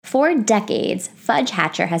For decades, Fudge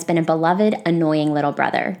Hatcher has been a beloved, annoying little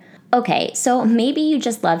brother. Okay, so maybe you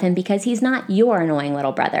just love him because he's not your annoying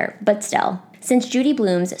little brother, but still. Since Judy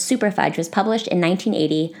Blume's Superfudge was published in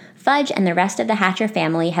 1980, Fudge and the rest of the Hatcher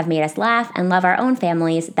family have made us laugh and love our own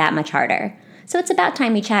families that much harder. So it's about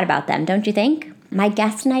time we chat about them, don't you think? My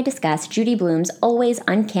guest and I discuss Judy Blume's always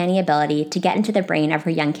uncanny ability to get into the brain of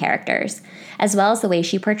her young characters, as well as the way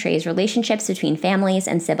she portrays relationships between families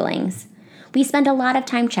and siblings. We spend a lot of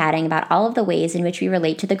time chatting about all of the ways in which we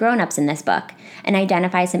relate to the grown-ups in this book, and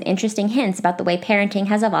identify some interesting hints about the way parenting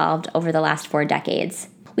has evolved over the last 4 decades.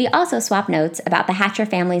 We also swap notes about the Hatcher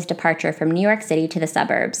family's departure from New York City to the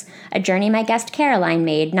suburbs, a journey my guest Caroline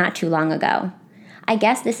made not too long ago. I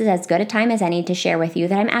guess this is as good a time as any to share with you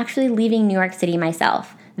that I'm actually leaving New York City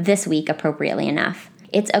myself, this week appropriately enough.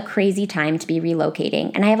 It's a crazy time to be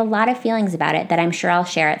relocating, and I have a lot of feelings about it that I'm sure I'll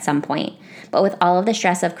share at some point. But with all of the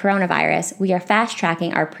stress of coronavirus, we are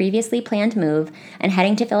fast-tracking our previously planned move and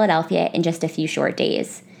heading to Philadelphia in just a few short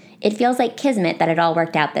days. It feels like kismet that it all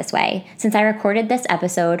worked out this way, since I recorded this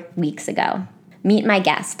episode weeks ago. Meet my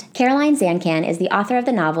guest. Caroline Zancan is the author of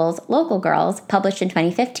the novels Local Girls, published in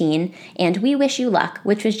 2015, and We Wish You Luck,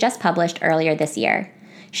 which was just published earlier this year.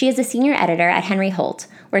 She is a senior editor at Henry Holt,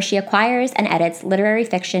 where she acquires and edits literary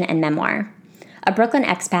fiction and memoir. A Brooklyn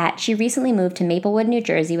expat, she recently moved to Maplewood, New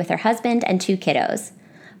Jersey with her husband and 2 kiddos.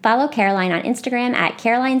 Follow Caroline on Instagram at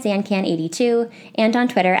CarolineZancan82 and on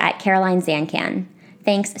Twitter at CarolineZancan.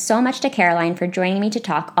 Thanks so much to Caroline for joining me to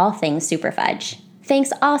talk all things Superfudge.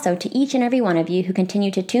 Thanks also to each and every one of you who continue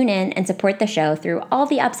to tune in and support the show through all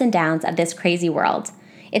the ups and downs of this crazy world.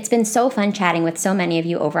 It's been so fun chatting with so many of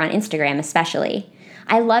you over on Instagram especially.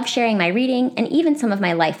 I love sharing my reading and even some of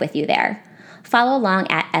my life with you there. Follow along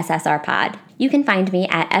at SSR Pod. You can find me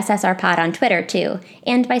at SSR Pod on Twitter too,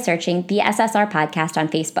 and by searching the SSR Podcast on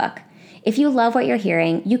Facebook. If you love what you're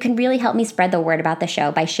hearing, you can really help me spread the word about the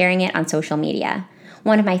show by sharing it on social media.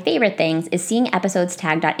 One of my favorite things is seeing episodes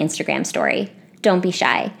tagged on Instagram story. Don't be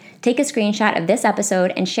shy. Take a screenshot of this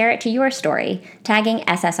episode and share it to your story, tagging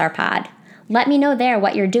SSR Pod. Let me know there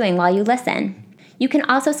what you're doing while you listen. You can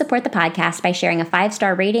also support the podcast by sharing a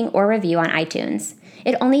 5-star rating or review on iTunes.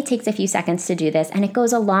 It only takes a few seconds to do this, and it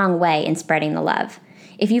goes a long way in spreading the love.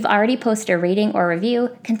 If you've already posted a rating or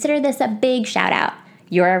review, consider this a big shout out.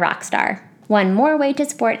 You're a rock star. One more way to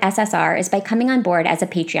support SSR is by coming on board as a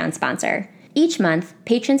Patreon sponsor. Each month,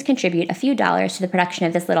 patrons contribute a few dollars to the production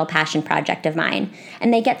of this little passion project of mine,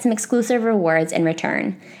 and they get some exclusive rewards in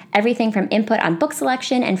return. Everything from input on book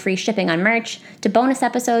selection and free shipping on merch, to bonus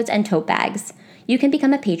episodes and tote bags. You can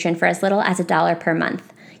become a patron for as little as $1 per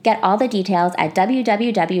month. Get all the details at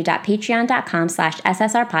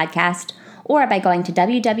www.patreon.com/ssrpodcast or by going to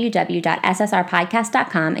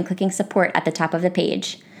www.ssrpodcast.com and clicking support at the top of the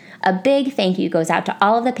page. A big thank you goes out to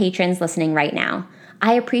all of the patrons listening right now.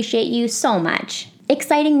 I appreciate you so much.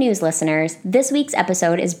 Exciting news, listeners. This week's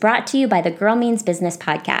episode is brought to you by the Girl Means Business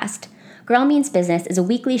podcast. Girl Means Business is a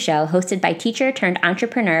weekly show hosted by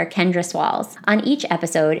teacher-turned-entrepreneur Kendra Swalls. On each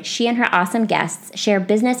episode, she and her awesome guests share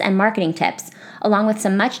business and marketing tips, along with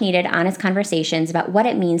some much-needed honest conversations about what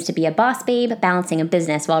it means to be a boss babe balancing a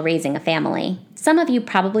business while raising a family. Some of you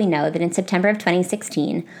probably know that in September of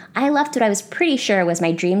 2016, I left what I was pretty sure was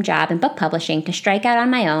my dream job in book publishing to strike out on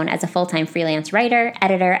my own as a full-time freelance writer,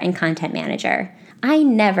 editor, and content manager. I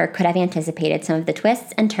never could have anticipated some of the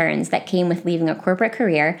twists and turns that came with leaving a corporate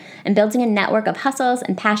career and building a network of hustles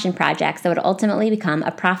and passion projects that would ultimately become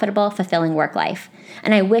a profitable, fulfilling work life.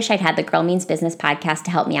 And I wish I'd had the Girl Means Business podcast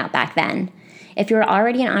to help me out back then. If you're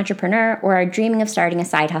already an entrepreneur or are dreaming of starting a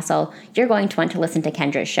side hustle, you're going to want to listen to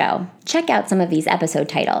Kendra's show. Check out some of these episode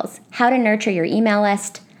titles: How to Nurture Your Email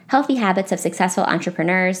List, Healthy Habits of Successful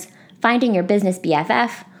Entrepreneurs, Finding Your Business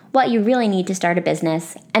BFF, What You Really Need to Start a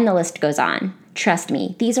Business, and the list goes on. Trust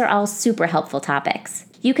me, these are all super helpful topics.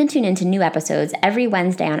 You can tune into new episodes every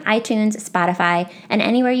Wednesday on iTunes, Spotify, and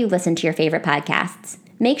anywhere you listen to your favorite podcasts.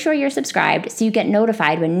 Make sure you're subscribed so you get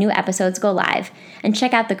notified when new episodes go live, and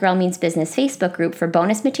check out the Girl Means Business Facebook group for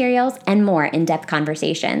bonus materials and more in-depth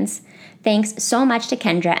conversations. Thanks so much to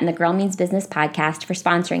Kendra and the Girl Means Business podcast for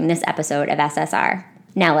sponsoring this episode of SSR.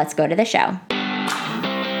 Now let's go to the show.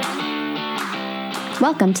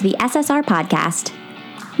 Welcome to the SSR podcast.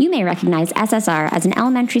 You may recognize SSR as an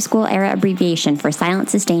elementary school era abbreviation for silent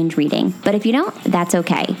sustained reading, but if you don't, that's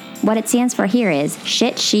okay. What it stands for here is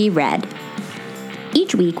Shit She Read.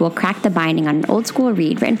 Each week, we'll crack the binding on an old school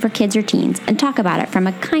read written for kids or teens and talk about it from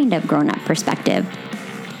a kind of grown-up perspective.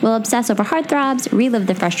 We'll obsess over heartthrobs, relive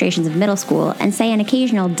the frustrations of middle school, and say an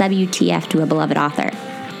occasional WTF to a beloved author.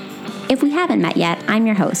 If we haven't met yet, I'm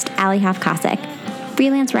your host, Allie Hoff-Kosick.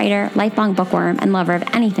 freelance writer, lifelong bookworm, and lover of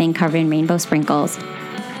anything covered in rainbow sprinkles.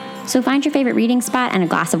 So find your favorite reading spot and a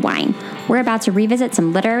glass of wine. We're about to revisit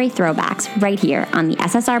some literary throwbacks right here on the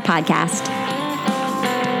SSR podcast.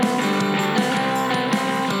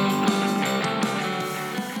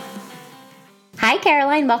 Hi,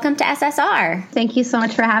 Caroline. Welcome to SSR. Thank you so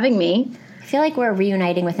much for having me. I feel like we're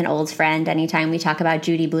reuniting with an old friend anytime we talk about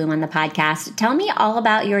Judy Blume on the podcast. Tell me all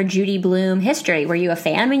about your Judy Blume history. Were you a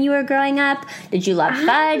fan when you were growing up? Did you love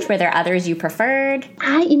Fudge? Were there others you preferred?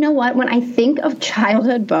 You know what? When I think of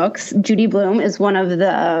childhood books, Judy Blume is one of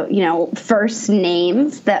the, first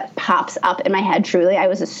names that pops up in my head. Truly, I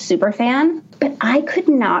was a super fan, but I could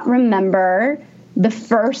not remember the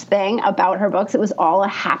first thing about her books. It was all a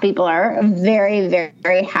happy blur, a very, very,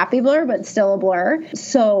 very happy blur, but still a blur.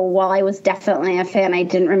 So while I was definitely a fan, I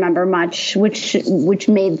didn't remember much, which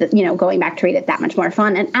made going back to read it that much more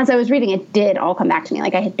fun. And as I was reading, it did all come back to me.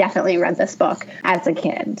 Like, I had definitely read this book as a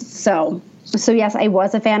kid. So yes, I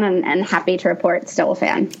was a fan and happy to report still a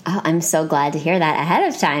fan. Oh, I'm so glad to hear that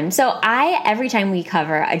ahead of time. So every time we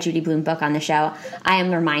cover a Judy Blume book on the show, I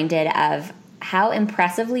am reminded of how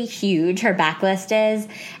impressively huge her backlist is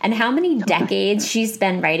and how many decades she's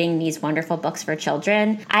spent writing these wonderful books for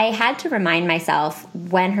children. I had to remind myself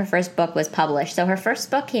when her first book was published. So her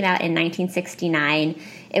first book came out in 1969.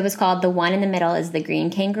 It was called The One in the Middle is the Green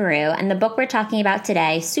Kangaroo. And the book we're talking about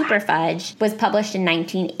today, Superfudge, was published in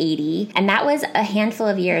 1980. And that was a handful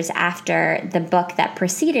of years after the book that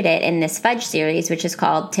preceded it in this Fudge series, which is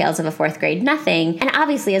called Tales of a Fourth Grade Nothing. And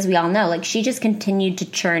obviously, as we all know, she just continued to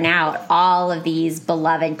churn out all of these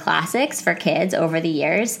beloved classics for kids over the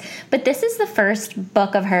years. But this is the first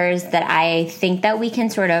book of hers that I think that we can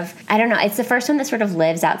it's the first one that sort of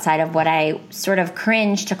lives outside of what I sort of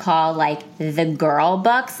cringe to call the girl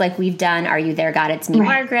book. Like we've done Are You There, God? It's Me,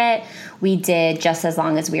 Margaret. We did Just As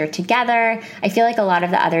Long as We Are Together. I feel like a lot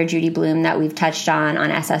of the other Judy Blume that we've touched on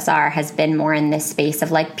SSR has been more in this space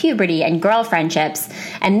of puberty and girl friendships.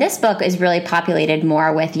 And this book is really populated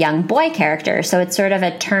more with young boy characters. So it's sort of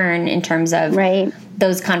a turn in terms of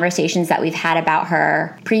those conversations that we've had about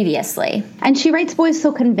her previously. And she writes boys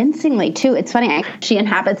so convincingly, too. It's funny. She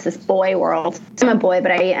inhabits this boy world. I'm a boy, but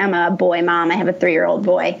I am a boy mom. I have a 3-year-old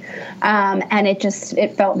boy. And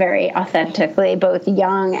it felt very authentically both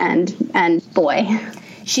young and boy.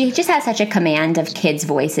 She just has such a command of kids'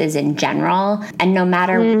 voices in general. And no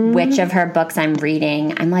matter which of her books I'm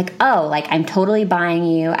reading, I'm I'm totally buying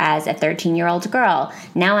you as a 13-year-old girl.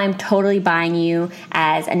 Now I'm totally buying you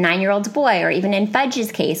as a 9-year-old boy. Or even in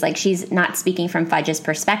Fudge's case, she's not speaking from Fudge's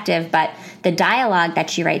perspective, but the dialogue that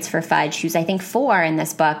she writes for Fudge, who's I think 4 in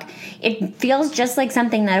this book, it feels just like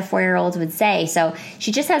something that a 4-year-old would say. So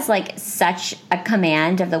she just has such a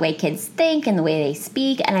command of the way kids think and the way they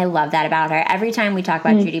speak. And I love that about her. Every time we talk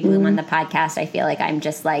about Judy Blume on the podcast, I feel like I'm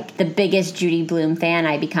just the biggest Judy Blume fan.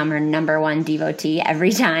 I become her number one devotee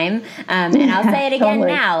every time. And I'll say it again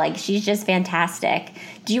now, she's just fantastic.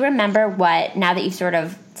 Do you remember now that you've sort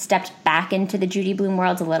of stepped back into the Judy Blume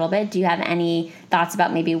world a little bit, do you have any thoughts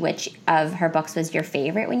about maybe which of her books was your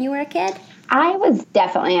favorite when you were a kid? I was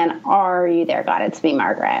definitely an Are You There, God? It's Me,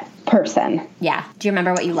 Margaret person. Yeah. Do you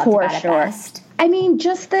remember what you loved about it best? I mean,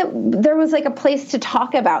 just that there was a place to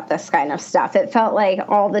talk about this kind of stuff. It felt like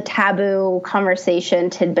all the taboo conversation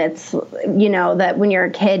tidbits, that when you're a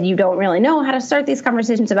kid, you don't really know how to start these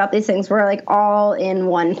conversations about these things were all in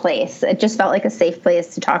one place. It just felt like a safe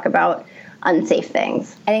place to talk about unsafe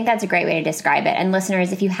things. I think that's a great way to describe it. And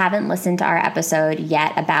listeners, if you haven't listened to our episode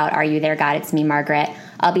yet about Are You There, God? It's Me, Margaret,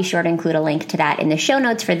 I'll be sure to include a link to that in the show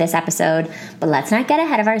notes for this episode. But let's not get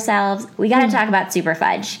ahead of ourselves. We got to talk about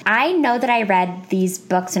Superfudge. I know that I read these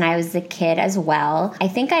books when I was a kid as well. I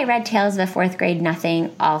think I read Tales of a Fourth Grade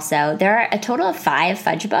Nothing also. There are a total of 5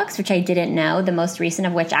 Fudge books, which I didn't know, the most recent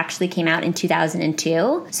of which actually came out in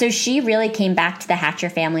 2002. So she really came back to the Hatcher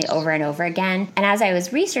family over and over again. And as I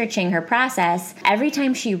was researching her process, every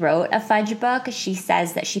time she wrote a Fudge book, she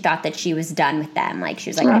says that she thought that she was done with them.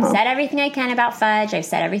 She was I've said everything I can about Fudge.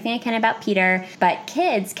 I've said everything I can about Peter, but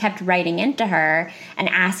kids kept writing into her and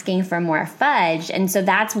asking for more Fudge. And so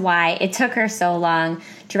that's why it took her so long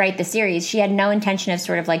to write the series. She had no intention of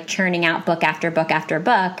sort of churning out book after book after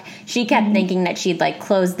book. She kept thinking that she'd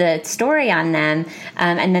close the story on them.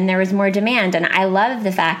 And then there was more demand. And I love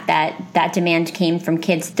the fact that that demand came from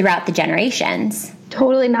kids throughout the generations.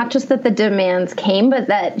 Totally. Not just that the demands came, but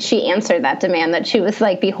that she answered that demand, that she was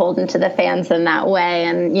like beholden to the fans in that way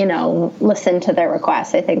and, you know, listened to their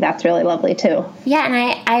requests. I think that's really lovely too. Yeah.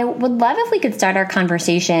 And I would love if we could start our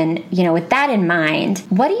conversation, you know, with that in mind.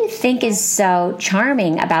 What do you think is so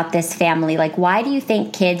charming about this family? Like, why do you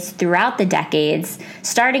think kids throughout the decades,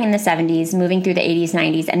 starting in the 70s, moving through the 80s,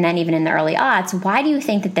 90s, and then even in the early aughts, why do you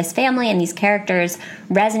think that this family and these characters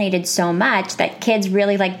resonated so much that kids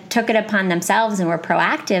really like took it upon themselves and were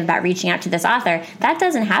proactive about reaching out to this author? That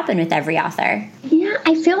doesn't happen with every author. Yeah,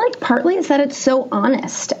 I feel like partly it's that it's so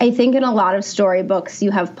honest. I think in a lot of storybooks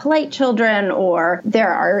you have polite children, or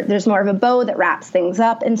there's more of a bow that wraps things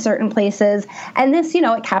up in certain places. And this, you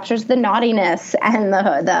know, it captures the naughtiness and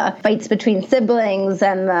the fights between siblings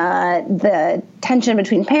and the tension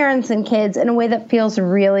between parents and kids in a way that feels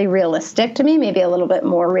really realistic to me, maybe a little bit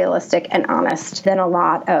more realistic and honest than a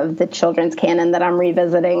lot of the children's canon that I'm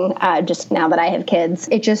revisiting just now that I have kids.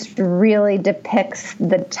 It just really depicts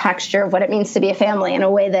the texture of what it means to be a family in a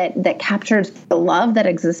way that captures the love that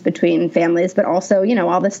exists between families, but also, you know,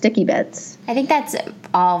 all the sticky bits. I think that's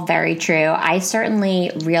all very true. I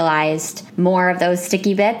certainly realized more of those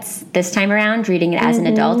sticky bits this time around reading it as an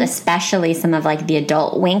adult, especially some of like the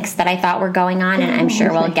adult winks that I thought were going on. And I'm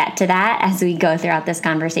sure we'll get to that as we go throughout this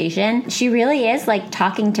conversation. She really is like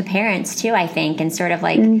talking to parents too, I think, and sort of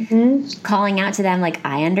like calling out to them, like,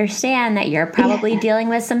 I understand that you're probably dealing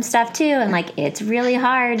with some stuff too. And like, it's really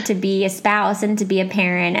hard to be a spouse and to be a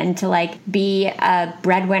parent and to like be a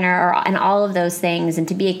breadwinner and all of those things and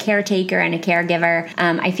to be a caretaker and a caregiver.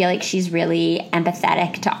 I feel like she's really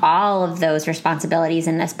empathetic to all of those responsibilities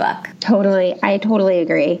in this book. Totally. I totally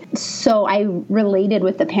agree. So I related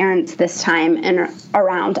with the parents this time and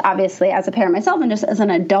around, obviously, as a parent myself and just as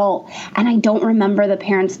an adult. And I don't remember the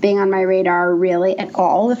parents being on my radar really at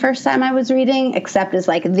all the first time I was reading, except as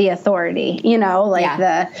like the authority, you know, like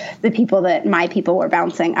the people that my people were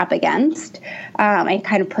bouncing up against. I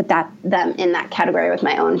kind of put them in that category with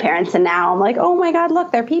my own parents. And now I'm like, oh my God,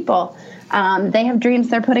 look, they're people. They have dreams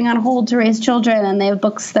they're putting on hold to raise children, and they have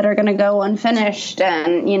books that are going to go unfinished.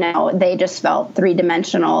 And, you know, they just felt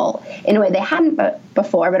three-dimensional in a way they hadn't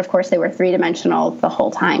before. But, of course, they were three-dimensional the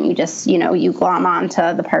whole time. You just, you know, you glom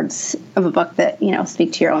onto the parts of a book that, you know,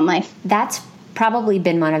 speak to your own life. That's probably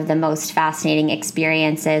been one of the most fascinating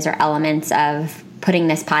experiences or elements of putting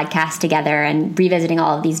this podcast together and revisiting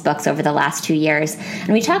all of these books over the last 2 years.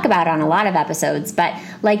 And we talk about it on a lot of episodes, but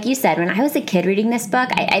like you said, when I was a kid reading this book,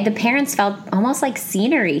 the parents felt almost like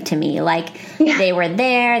scenery to me. Like they were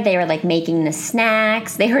there, they were like making the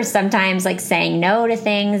snacks. They were sometimes like saying no to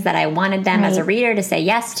things that I wanted them as a reader to say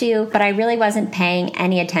yes to, but I really wasn't paying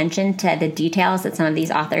any attention to the details that some of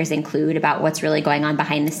these authors include about what's really going on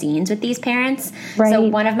behind the scenes with these parents. So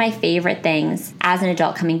one of my favorite things as an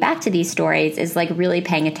adult coming back to these stories is like really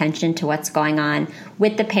paying attention to what's going on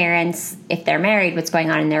with the parents, if they're married, what's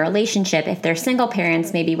going on in their relationship, if they're single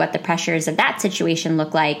parents, maybe what the pressures of that situation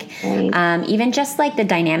look like, even just like the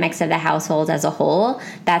dynamics of the household as a whole.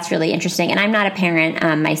 That's really interesting. And I'm not a parent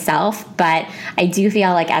myself, but I do feel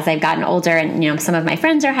like as I've gotten older and, you know, some of my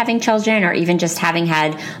friends are having children, or even just having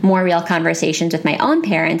had more real conversations with my own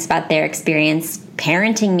parents about their experience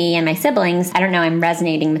parenting me and my siblings, I don't know, I'm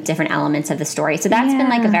resonating with different elements of the story. So that's been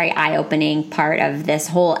like a very eye-opening part of this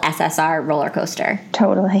whole SSR roller coaster.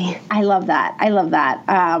 Totally. I love that. I love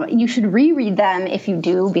that. You should reread them if you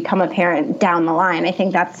do become a parent down the line. I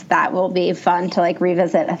think that will be fun to like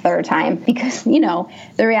revisit a third time, because, you know,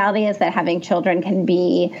 the reality is that having children can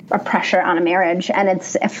be a pressure on a marriage, and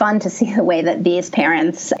it's fun to see the way that these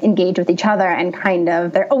parents engage with each other and kind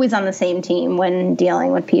of, they're always on the same team when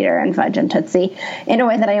dealing with Peter and Fudge and Tootsie in a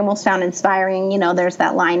way that I almost found inspiring. You know, there's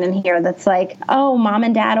that line in here that's like, oh, mom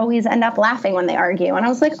and dad always end up laughing when they argue. And I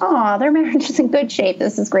was like, oh, their marriage is in good shape.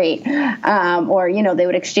 This is great. Or, you know, they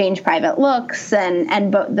would exchange private looks.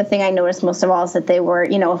 But the thing I noticed most of all is that they were,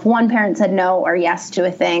 you know, if one parent said no or yes to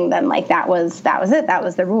a thing, then like that was it. That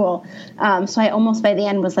was the rule. So I almost by the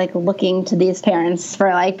end was like looking to these parents for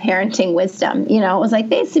like parenting wisdom. You know, it was like,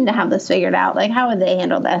 they seem to have this figured out. Like, how would they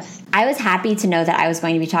handle this? I was happy to know that I was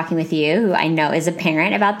going to be talking with you, who I know is a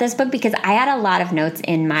parent, about this book, because I had a lot of notes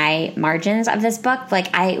in my margins of this book.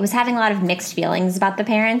 Like, I was having a lot of mixed feelings about the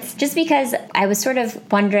parents, just because I was sort of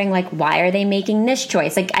wondering, like, why are they making this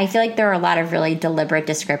choice? Like, I feel like there are a lot of really deliberate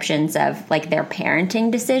descriptions of, like, their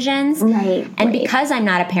parenting decisions. Right. And because I'm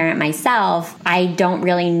not a parent myself, I don't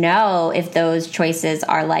really know if those choices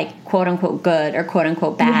are, like, quote unquote good or quote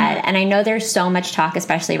unquote bad. Yeah. And I know there's so much talk,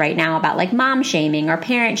 especially right now, about like mom shaming or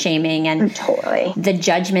parent shaming and totally the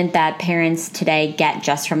judgment that parents today get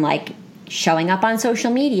just from like showing up on social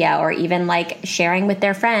media or even like sharing with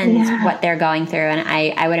their friends what they're going through. And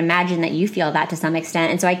I would imagine that you feel that to some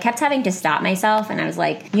extent. And so I kept having to stop myself, and I was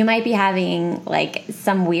like, you might be having like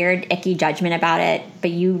some weird icky judgment about it,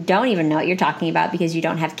 but you don't even know what you're talking about because you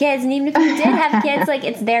don't have kids. And even if you did have kids, like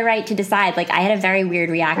it's their right to decide. Like I had a very weird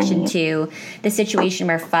reaction to the situation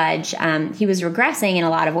where Fudge, he was regressing in a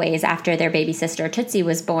lot of ways after their baby sister Tootsie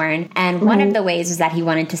was born. And one of the ways was that he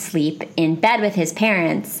wanted to sleep in bed with his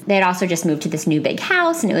parents. They had also just moved to this new big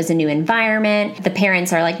house, and it was a new environment. The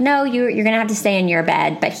parents are like, no, you're going to have to stay in your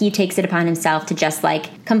bed. But he takes it upon himself to just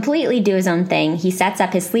like completely do his own thing. He sets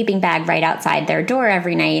up his sleeping bag right outside their door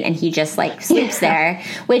every night, and he just like sleeps there,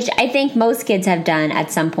 which I think most kids have done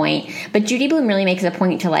at some point. But Judy Blume really makes a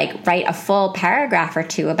point to like write a full paragraph or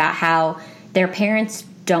two about how their parents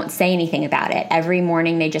don't say anything about it. Every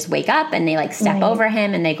morning they just wake up and they like step over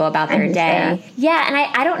him and they go about their day. Yeah, and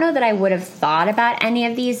I don't know that I would have thought about any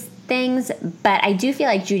of these things, but I do feel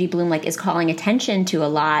like Judy Blume like is calling attention to a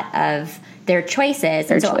lot of their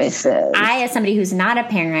choices. I, as somebody who's not a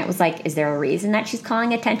parent, was like, is there a reason that she's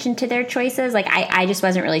calling attention to their choices? Like I just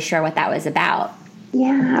wasn't really sure what that was about.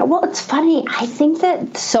 Yeah, well, it's funny. I think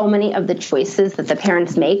that so many of the choices that the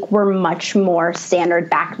parents make were much more standard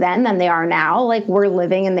back then than they are now. Like, we're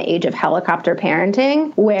living in the age of helicopter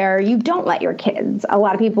parenting where you don't let your kids. A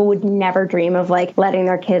lot of people would never dream of, like, letting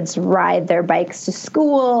their kids ride their bikes to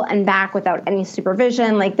school and back without any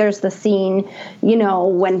supervision. Like, there's the scene, you know,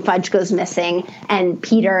 when Fudge goes missing and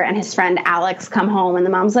Peter and his friend Alex come home and the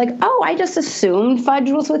mom's like, oh, I just assumed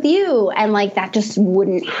Fudge was with you. And, like, that just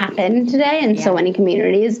wouldn't happen today in so many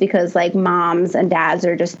communities because like moms and dads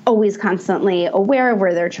are just always constantly aware of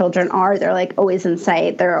where their children are. They're like always in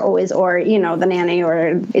sight. They're always, or, you know, the nanny,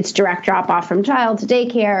 or it's direct drop off from child to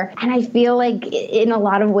daycare. And I feel like in a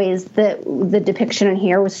lot of ways the depiction in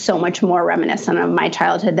here was so much more reminiscent of my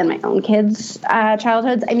childhood than my own kids'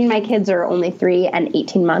 childhoods. I mean, my kids are only 3 and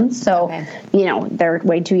 18 months. So, you know, they're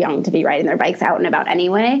way too young to be riding their bikes out and about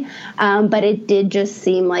anyway. But it did just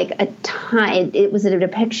seem like a time, it was a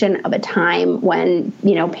depiction of a time when,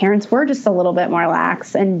 you know, parents were just a little bit more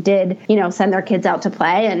lax and did, you know, send their kids out to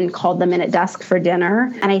play and called them in at dusk for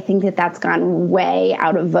dinner. And I think that that's gone way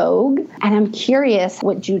out of vogue. And I'm curious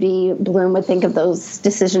what Judy Blume would think of those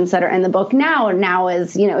decisions that are in the book now. And now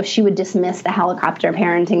is, you know, if she would dismiss the helicopter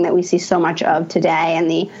parenting that we see so much of today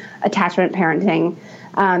and the attachment parenting,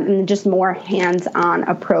 and just more hands-on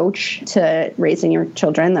approach to raising your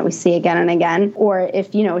children that we see again and again. Or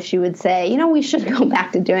if, you know, she would say, you know, we should go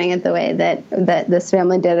back to doing it the way that this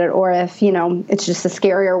family did it. Or if, you know, it's just a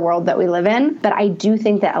scarier world that we live in. But I do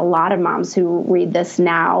think that a lot of moms who read this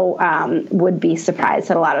now would be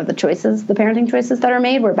surprised at a lot of the choices, the parenting choices that are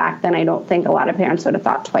made, where back then I don't think a lot of parents would have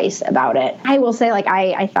thought twice about it. I will say, like,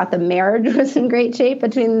 I thought the marriage was in great shape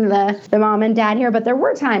between the mom and dad here. But there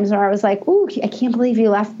were times where I was like, ooh, I can't believe you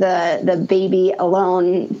left the baby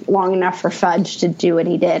alone long enough for Fudge to do what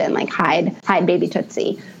he did and like hide baby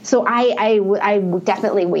Tootsie. So I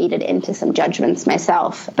definitely waded into some judgments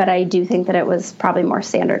myself, but I do think that it was probably more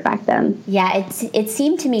standard back then. Yeah, it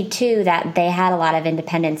seemed to me too that they had a lot of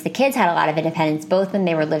independence. The kids had a lot of independence, both when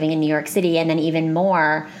they were living in New York City and then even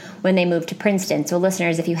more when they moved to Princeton. So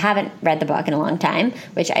listeners, if you haven't read the book in a long time,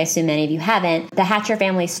 which I assume many of you haven't, the Hatcher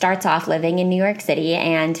family starts off living in New York City.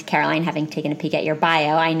 And Caroline, having taken a peek at your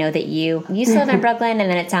bio, I know that you still live in Brooklyn,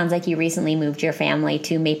 and then it sounds like you recently moved your family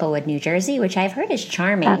to Maplewood, New Jersey, which I've heard is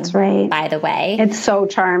charming. That's right. By the way. It's so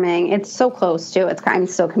charming. It's so close, too. I'm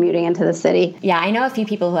still commuting into the city. Yeah, I know a few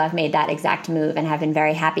people who have made that exact move and have been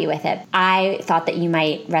very happy with it. I thought that you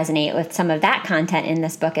might resonate with some of that content in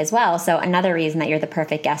this book as well. So another reason that you're the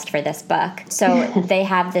perfect guest for this book. So they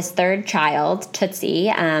have this third child,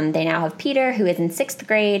 Tootsie. They now have Peter, who is in 6th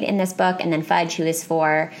grade in this book, and then Fudge, who is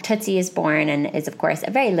 4. Tootsie is born and is, of course,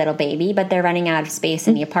 a very little baby, but they're running out of space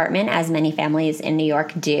in the apartment, as many families in New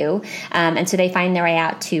York do. And so they find their way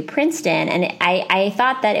out to Princeton. And I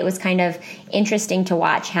thought that it was kind of interesting to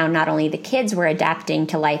watch how not only the kids were adapting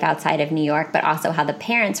to life outside of New York, but also how the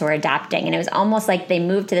parents were adapting. And it was almost like they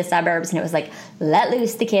moved to the suburbs and it was like, let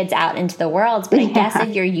loose the kids out into the world. But I guess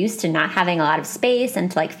if you're used to not having a lot of space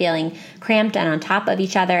and to like feeling cramped and on top of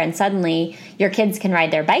each other, and suddenly your kids can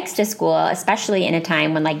ride their bikes to school, especially in a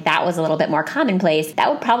time when like that was a little bit more commonplace, that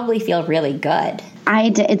would probably feel really good. I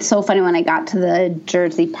did. It's so funny when I got to the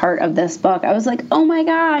Jersey part of this book, I was like, oh my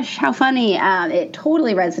gosh, how funny. It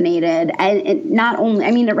totally resonated. And it not only,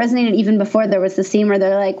 I mean, it resonated even before there was the scene where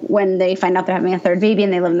they're like, when they find out they're having a third baby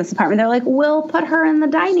and they live in this apartment, they're like, we'll put her in the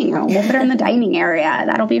dining room. We'll put her in the dining area.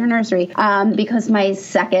 That'll be her nursery. Because my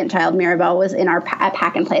second child, Mirabelle, was in our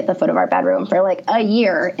pack and play at the foot of our bedroom for like a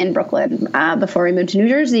year in Brooklyn before we moved to New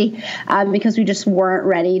Jersey, because we just weren't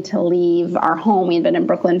ready to leave our home. We had been in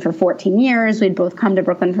Brooklyn for 14 years. We'd both come to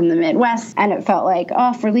Brooklyn from the Midwest, and it felt like,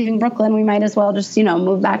 oh, if we're leaving Brooklyn, we might as well just,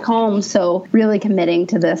 move back home. So really committing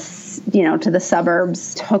to this, to the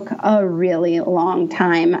suburbs took a really long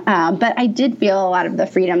time. But I did feel a lot of the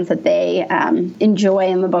freedoms that they enjoy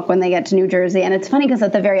in the book when they get to New Jersey. And it's funny because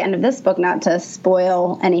at the very end of this book, not to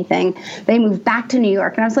spoil anything, they move back to New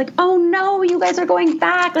York. And I was like, oh no, you guys are going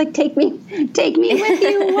back. Like, take me with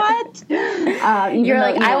you. What? You're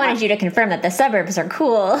like, I wanted you to confirm that the suburbs are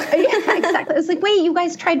cool. Yeah, exactly. It's like, wait, you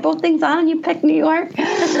guys tried both things on and you picked New York?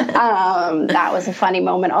 That was a funny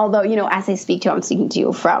moment. Although, as I speak to you, I'm speaking to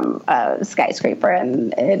you from a skyscraper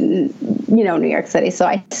in New York City. So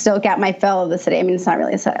I still get my fill of the city. I mean, it's not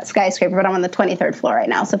really a skyscraper, but I'm on the 23rd floor right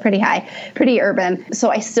now. So pretty high, pretty urban. So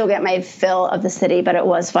I still get my fill of the city, but it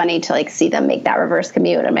was funny to see them make that reverse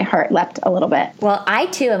commute, and my heart leapt a little bit. Well, I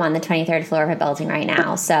too am on the 23rd floor of a building right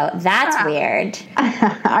now. So that's weird.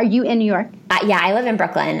 Are you in New York? Yeah, I live in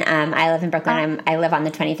Brooklyn. I live in Brooklyn. I live on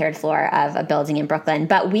the 23rd floor of a building in Brooklyn.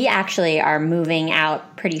 But we actually are moving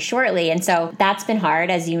out pretty shortly. And so that's been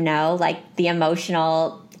hard, as you know, like the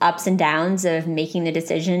emotional ups and downs of making the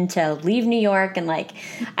decision to leave New York. And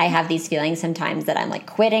I have these feelings sometimes that I'm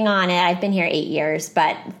quitting on it. I've been here 8 years,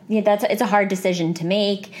 but it's a hard decision to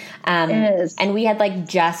make. It is. And we had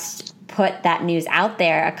just put that news out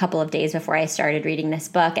there a couple of days before I started reading this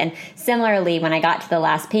book. And similarly, when I got to the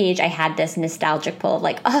last page, I had this nostalgic pull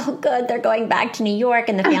of oh, good, they're going back to New York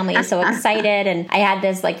and the family is so excited. And I had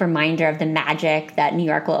this reminder of the magic that New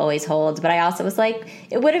York will always hold. But I also was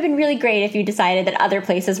it would have been really great if you decided that other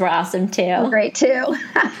places were awesome too. Great too.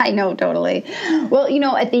 I know, totally. Well,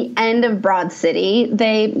 at the end of Broad City,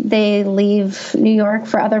 they leave New York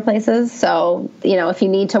for other places. So, if you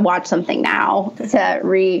need to watch something now to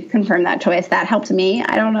reconfirm that choice, that helped me.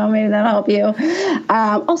 I don't know, maybe that'll help you.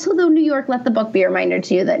 Also, though, New York, let the book be a reminder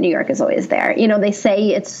to you that New York is always there. They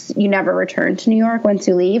say you never return to New York once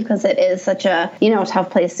you leave because it is such a, tough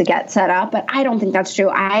place to get set up. But I don't think that's true.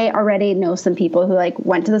 I already know some people who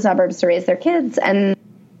went to the suburbs to raise their kids and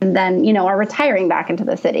then, are retiring back into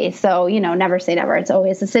the city. So, never say never.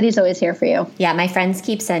 The city's always here for you. Yeah, my friends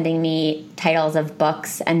keep sending me titles of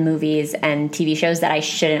books and movies and TV shows that I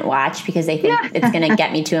shouldn't watch because they think it's going to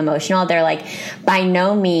get me too emotional. They're like, by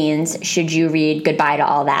no means should you read Goodbye to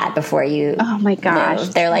All That before you Oh my gosh.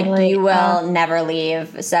 move. They're totally. You will never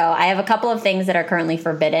leave. So I have a couple of things that are currently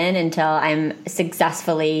forbidden until I'm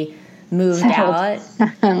successfully moved out.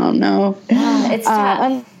 Oh, no. It's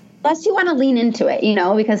tough. Unless you want to lean into it,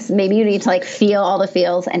 because maybe you need to feel all the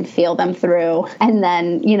feels and feel them through and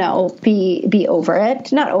then, be over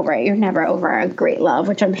it. Not over it. You're never over a great love,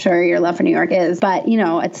 which I'm sure your love for New York is. But,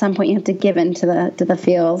 at some point you have to give in to the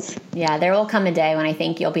feels. Yeah, there will come a day when I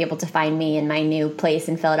think you'll be able to find me in my new place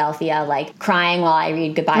in Philadelphia, crying while I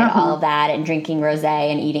read Goodbye to All of That and drinking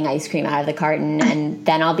rosé and eating ice cream out of the carton. And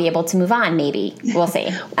then I'll be able to move on, maybe. We'll see.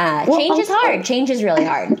 Change is hard. Change is really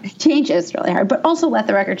hard. Change is really hard. But also let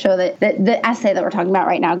the record show that the essay that we're talking about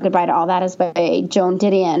right now, Goodbye to All That, is by Joan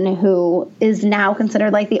Didion, who is now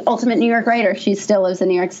considered the ultimate New York writer. She still lives in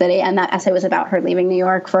New York City, and that essay was about her leaving New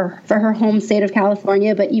York for her home state of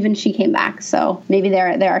California, but even she came back. So maybe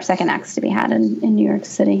there are second acts to be had in New York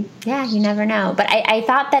City. Yeah, you never know. But I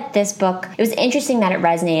thought that this book, it was interesting that it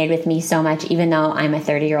resonated with me so much, even though I'm a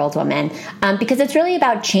 30-year-old woman, because it's really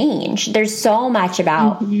about change. There's so much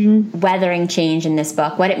about weathering change in this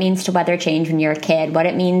book, what it means to weather change when you're a kid, what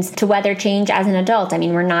it means to weather change as an adult. I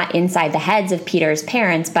mean, we're not inside the heads of Peter's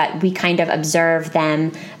parents, but we kind of observe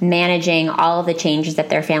them managing all of the changes that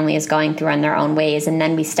their family is going through in their own ways. And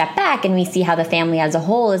then we step back and we see how the family as a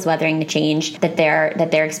whole is weathering the change that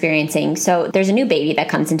they're experiencing. So there's a new baby that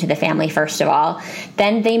comes into the family, first of all.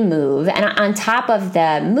 Then they move. And on top of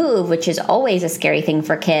the move, which is always a scary thing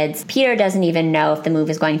for kids, Peter doesn't even know if the move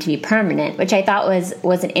is going to be permanent, which I thought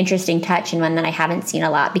was an interesting touch and one that I haven't seen a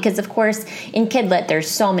lot. Because, of course, in Kid Lit, there's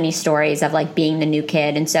so so many stories of like being the new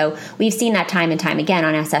kid. And so we've seen that time and time again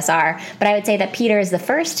on SSR. But I would say that Peter is the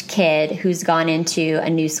first kid who's gone into a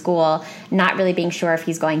new school not really being sure if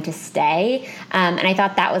he's going to stay. And I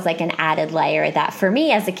thought that was like an added layer that for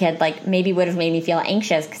me as a kid, like maybe would have made me feel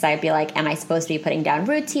anxious because I'd be like, am I supposed to be putting down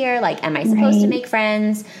roots here? Like, am I supposed to make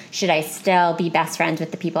friends? Should I still be best friends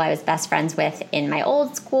with the people I was best friends with in my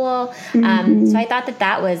old school? So I thought that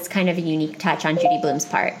that was kind of a unique touch on Judy Blume's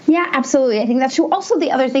part. Yeah, absolutely. I think that's true. Also,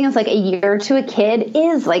 the other thing is like a year to a kid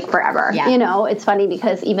is like forever. Yeah. You know, it's funny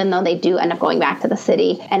because even though they do end up going back to the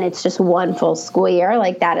city and it's just one full school year,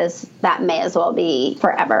 like that may as well be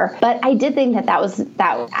forever. But I did think that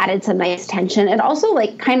added some nice tension. It also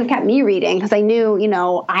like kind of kept me reading because I knew, you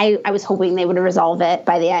know, I was hoping they would resolve it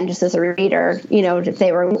by the end just as a reader, you know, if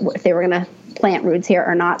they were going to plant roots here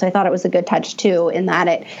or not. So I thought it was a good touch too in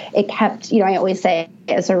that it kept, you know, I always say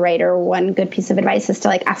as a writer, one good piece of advice is to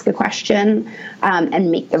like ask a question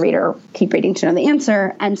and make the reader keep reading to know the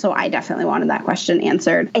answer. And so I definitely wanted that question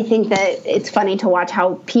answered. I think that it's funny to watch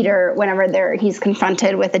how Peter, whenever he's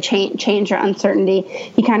confronted with a change or uncertainty,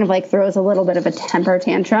 he kind of like throws a little bit of a temper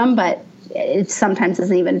tantrum, but it sometimes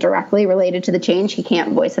isn't even directly related to the change. He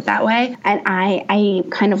can't voice it that way. And I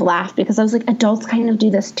kind of laughed because I was like, adults kind of do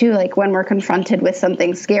this too. Like when we're confronted with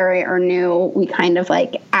something scary or new, we kind of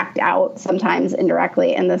like act out sometimes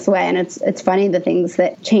indirectly in this way. And it's funny the things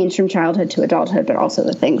that change from childhood to adulthood, but also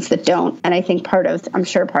the things that don't. And I think I'm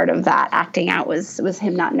sure part of that acting out was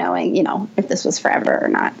him not knowing, you know, if this was forever or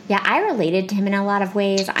not. Yeah, I related to him in a lot of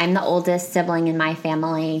ways. I'm the oldest sibling in my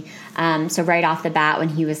family. So right off the bat, when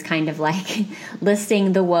he was kind of like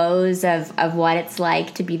listing the woes of what it's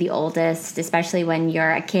like to be the oldest, especially when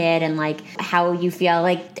you're a kid, and like how you feel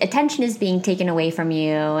like attention is being taken away from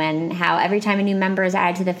you, and how every time a new member is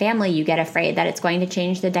added to the family, you get afraid that it's going to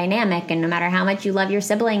change the dynamic. And no matter how much you love your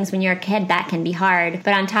siblings when you're a kid, that can be hard.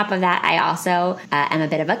 But on top of that, I also am a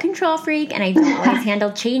bit of a control freak, and I don't always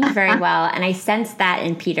handle change very well. And I sensed that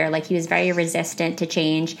in Peter, like he was very resistant to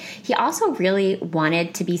change. He also really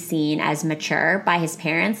wanted to be seen as mature by his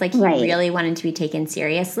parents. Like he really wanted to be taken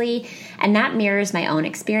seriously. And that mirrors my own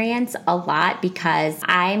experience a lot because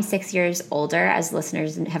I'm 6 years older, as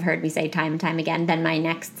listeners have heard me say time and time again, than my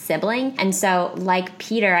next sibling. And so like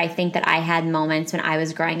Peter, I think that I had moments when I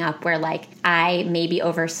was growing up where like I maybe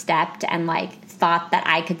overstepped and like thought that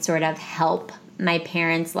I could sort of help my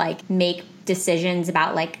parents like make decisions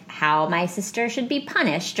about like how my sister should be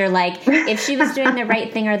punished or like if she was doing the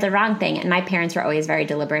right thing or the wrong thing. And my parents were always very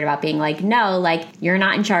deliberate about being like, no, like you're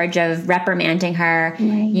not in charge of reprimanding her. Right.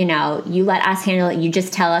 You know, you let us handle it. You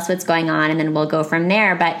just tell us what's going on and then we'll go from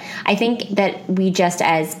there. But I think that we just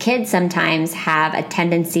as kids sometimes have a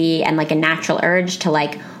tendency and like a natural urge to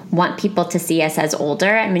like want people to see us as older.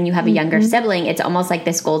 And when you have a younger sibling, it's almost like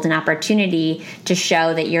this golden opportunity to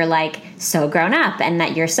show that you're like so grown up and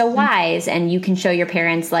that you're so wise and you can show your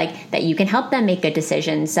parents like that you can help them make good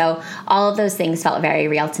decisions. So all of those things felt very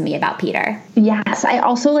real to me about Peter. Yes. I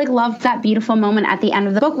also like loved that beautiful moment at the end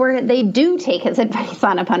of the book where they do take his advice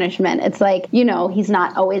on a punishment. It's like, you know, he's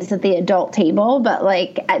not always at the adult table, but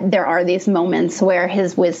like there are these moments where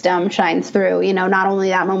his wisdom shines through, you know, not only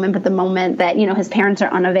that moment, but the moment that, you know, his parents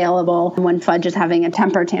are unavailable when Fudge is having a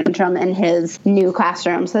temper tantrum in his new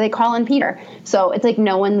classroom. So they call in Peter. So it's like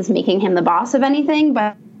no one's making him the boss of anything,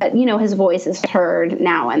 but you know, his voice is heard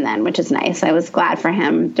now and then, which is nice. I was glad for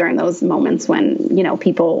him during those moments when, you know,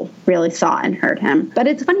 people really saw and heard him. But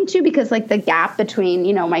it's funny, too, because, like, the gap between,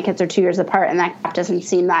 you know, my kids are 2 years apart, and that gap doesn't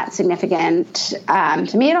seem that significant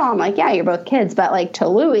to me at all. I'm like, yeah, you're both kids. But, like, to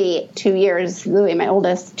Louis, 2 years, Louis, my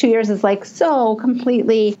oldest, 2 years is, like, so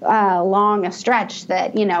completely long a stretch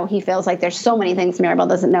that, you know, he feels like there's so many things Maribel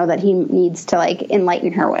doesn't know that he needs to, like,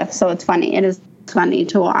 enlighten her with. So it's funny. It is funny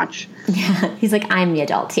to watch. Yeah, he's like, I'm the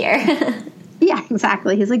adult here. Yeah,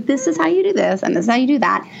 exactly. He's like, this is how you do this and this is how you do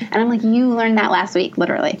that. And I'm like, you learned that last week,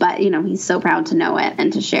 literally. But, you know, he's so proud to know it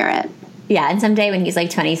and to share it. Yeah, and someday when he's like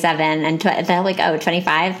 27 and they're like, oh,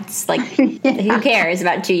 25, it's like, who cares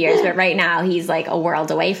about 2 years? But right now he's like a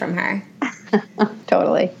world away from her.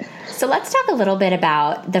 Totally. So let's talk a little bit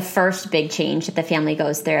about the first big change that the family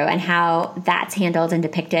goes through and how that's handled and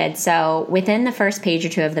depicted. So within the first page or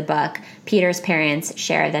two of the book, Peter's parents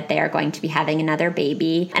share that they are going to be having another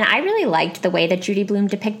baby. And I really liked the way that Judy Blume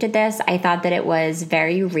depicted this. I thought that it was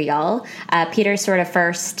very real. Peter's sort of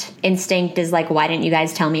first instinct is like, why didn't you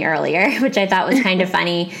guys tell me earlier? Which I thought was kind of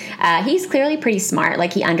funny. He's clearly pretty smart.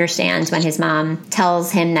 Like he understands when his mom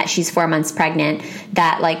tells him that she's 4 months pregnant,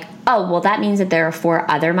 that like oh, well, that means that there are 4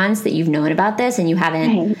 other months that you've known about this and you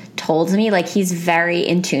haven't told me. Like, he's very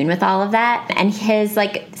in tune with all of that. And his,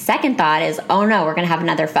 like, second thought is, oh, no, we're going to have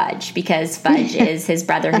another Fudge, because Fudge is his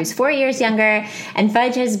brother who's 4 years younger. And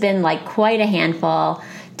Fudge has been, like, quite a handful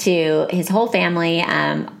to his whole family.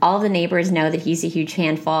 All the neighbors know that he's a huge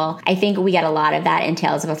handful. I think we get a lot of that in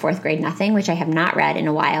Tales of a Fourth Grade Nothing, which I have not read in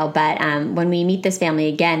a while. But when we meet this family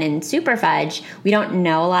again in Superfudge, we don't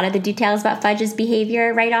know a lot of the details about Fudge's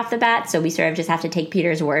behavior right off the bat. So we sort of just have to take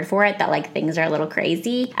Peter's word for it that, like, things are a little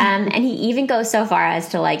crazy. And he even goes so far as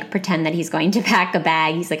to, like, pretend that he's going to pack a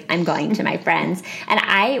bag. He's like, I'm going to my friends. And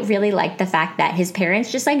I really like the fact that his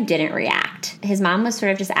parents just, like, didn't react. His mom was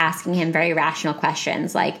sort of just asking him very rational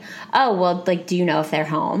questions, like, oh, well, like, do you know if they're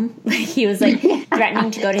home? He was, like,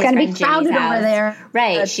 threatening to go to his friend Jimmy's house. Over there.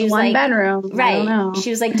 Right. She was one bedroom. Right.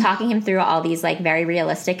 She was, like, talking him through all these, like, very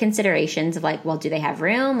realistic considerations of, like, well, do they have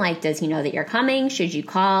room? Like, does he know that you're coming? Should you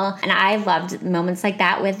call? And I loved moments like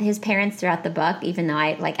that with his parents throughout the book, even though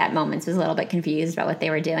I, like, at moments was a little bit confused about what they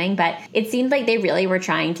were doing. But it seemed like they really were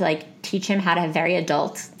trying to, like, teach him how to have very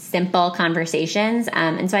adult, simple conversations.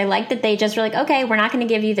 And so I like that they just were like, okay, we're not going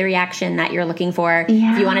to give you the reaction that you're looking for.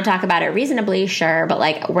 Yeah. If you want to talk about it reasonably, sure. But,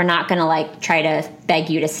 like, we're not going to, like, try to beg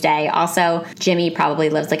you to stay. Also, Jimmy probably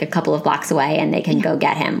lives, like, a couple of blocks away and they can go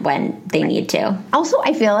get him when they need to. Also,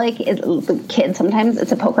 I feel like the kids, sometimes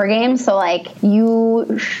it's a poker game. So, like,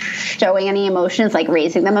 you showing any emotion is like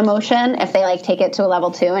raising them emotion. If they, like, take it to a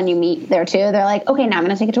level 2 and you meet there too, they're like, okay, now I'm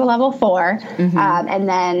going to take it to a level 4. Mm-hmm. And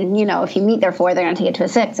then, you know, if you meet their 4, they're going to take it to a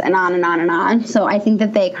 6 and on and on and on. So I think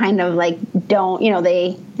that they kind of, like, don't, you know,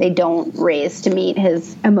 they don't raise to meet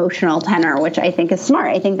his emotional tenor, which I think is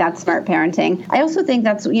smart. I think that's smart parenting. I also think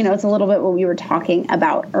that's, you know, it's a little bit what we were talking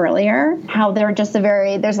about earlier, how they're just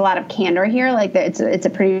there's a lot of candor here. Like, it's a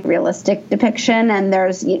pretty realistic depiction. And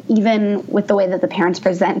there's, even with the way that the parents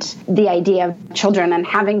present the idea of children and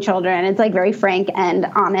having children, it's, like, very frank and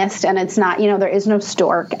honest. And it's not, you know, there is no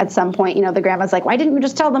stork at some point. You know, the grandma's like, why didn't you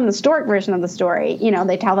just tell them the stork version of the story? You know,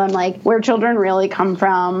 they tell them, like, where children really come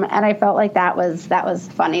from. And I felt like that was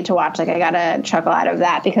funny to watch. Like, I got a chuckle out of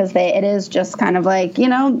that because it is just kind of like, you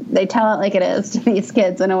know, they tell it like it is to these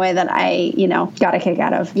kids in a way that I, you know, got a kick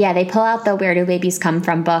out of. Yeah, they pull out the Where Do Babies Come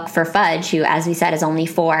From book for Fudge, who, as we said, is only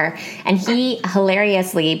 4. And he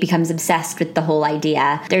hilariously becomes obsessed with the whole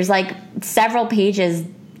idea. There's, like, several pages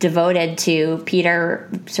devoted to Peter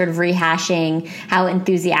sort of rehashing how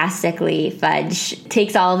enthusiastically Fudge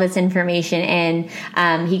takes all of this information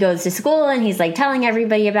in. He goes to school and he's, like, telling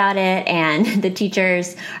everybody about it, and the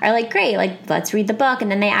teachers are like, great, like, let's read the book. And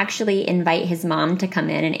then they actually invite his mom to come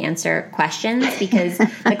in and answer questions because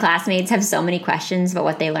the classmates have so many questions about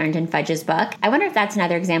what they learned in Fudge's book. I wonder if that's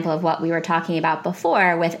another example of what we were talking about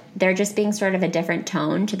before, with there just being sort of a different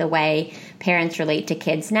tone to the way parents relate to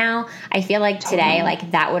kids now. I feel like today, like,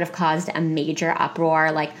 that would have caused a major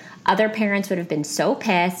uproar. Like, other parents would have been so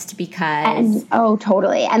pissed because...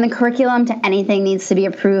 totally. And the curriculum to anything needs to be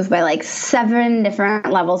approved by, like, 7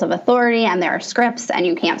 different levels of authority, and there are scripts, and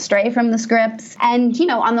you can't stray from the scripts. And, you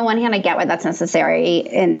know, on the one hand, I get why that's necessary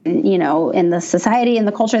in, you know, in the society and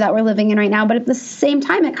the culture that we're living in right now. But at the same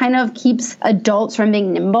time, it kind of keeps adults from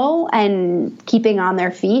being nimble and keeping on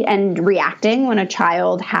their feet and reacting when a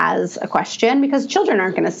child has a question, because children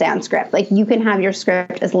aren't going to stay on script. Like, you can have your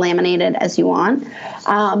script as laminated as you want.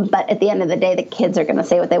 But at the end of the day, the kids are going to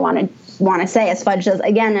say what they want to say, as Fudge does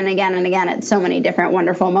again and again and again at so many different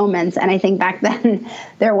wonderful moments. And I think back then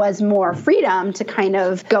there was more freedom to kind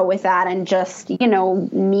of go with that and just, you know,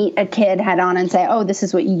 meet a kid head on and say, oh, this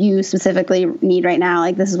is what you specifically need right now.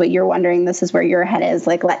 Like, this is what you're wondering. This is where your head is.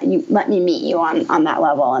 Like, let me meet you on that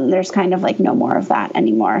level. And there's kind of, like, no more of that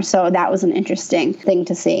anymore. So that was an interesting thing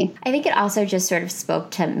to see. I think it also just sort of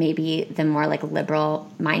spoke to maybe the more, like,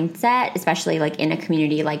 liberal mindset, especially, like, in a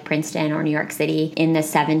community like Princeton or New York City in the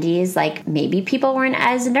 70s. Like, maybe people weren't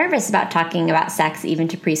as nervous about talking about sex even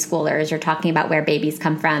to preschoolers or talking about where babies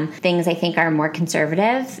come from. Things, I think, are more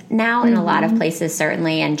conservative now in a lot of places,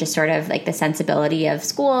 certainly, and just sort of, like, the sensibility of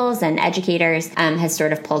schools and educators has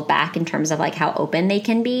sort of pulled back in terms of, like, how open they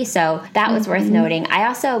can be. So that was worth noting. I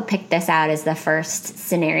also picked this out as the first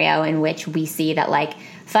scenario in which we see that, like,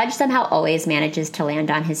 Fudge somehow always manages to land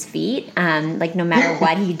on his feet, like, no matter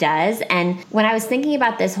what he does. And when I was thinking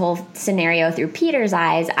about this whole scenario through Peter's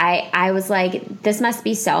eyes, I was like, this must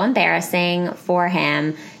be so embarrassing for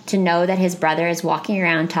him to know that his brother is walking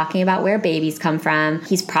around talking about where babies come from.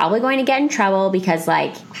 He's probably going to get in trouble because,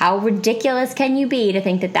 like, how ridiculous can you be to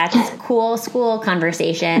think that that's cool school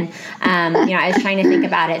conversation? I was trying to think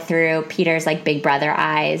about it through Peter's, like, big brother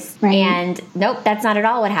eyes. Right. And nope, that's not at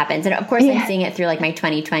all what happens. And of course, I'm seeing it through, like, my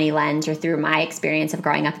 2020 lens or through my experience of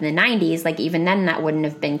growing up in the 90s. Like, even then, that wouldn't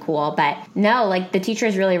have been cool. But no, like, the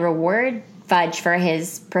teachers really reward Fudge for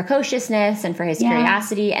his precociousness and for his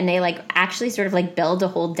curiosity, and they like actually sort of like build a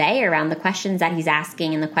whole day around the questions that he's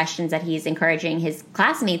asking and the questions that he's encouraging his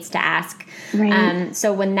classmates to ask. Right.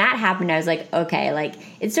 So when that happened, I was like, okay, like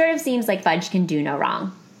it sort of seems like Fudge can do no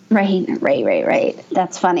wrong. Right.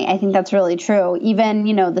 That's funny. I think that's really true. Even,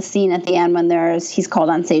 the scene at the end when he's called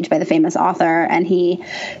on stage by the famous author and he,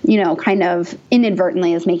 kind of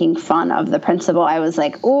inadvertently is making fun of the principal. I was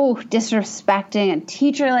like, oh, disrespecting a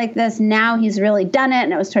teacher like this. Now he's really done it.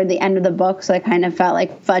 And it was toward the end of the book. So I kind of felt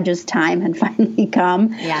like Fudge's time had finally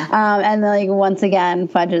come. Yeah. And then, like, once again,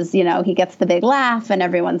 Fudge is, he gets the big laugh and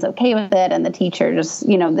everyone's okay with it. And the teacher just,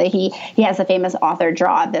 he has the famous author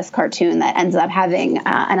draw this cartoon that ends up having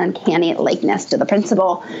an uncanny likeness to the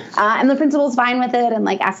principal, and the principal's fine with it and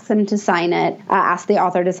like asks him to sign it, asks the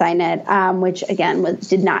author to sign it, which again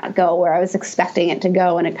did not go where I was expecting it to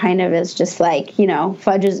go, and it kind of is just like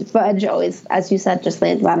Fudge always, as you said, just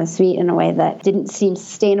landed on his feet in a way that didn't seem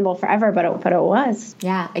sustainable forever, but it was.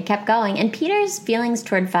 Yeah, it kept going, and Peter's feelings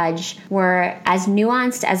toward Fudge were as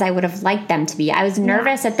nuanced as I would have liked them to be. I was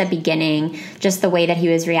nervous at the beginning, just the way that he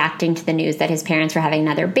was reacting to the news that his parents were having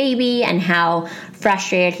another baby and how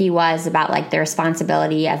frustrated he was about like the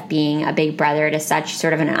responsibility of being a big brother to such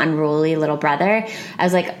sort of an unruly little brother. I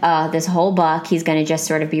was like, oh, this whole book, he's going to just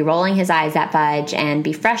sort of be rolling his eyes at Fudge and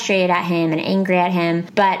be frustrated at him and angry at him.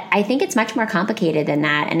 But I think it's much more complicated than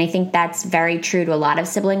that. And I think that's very true to a lot of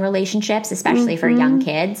sibling relationships, especially for young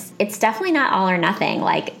kids. It's definitely not all or nothing.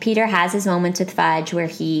 Like Peter has his moments with Fudge where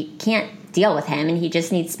he can't deal with him and he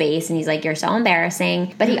just needs space and he's like, you're so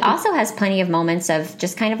embarrassing. But he also has plenty of moments of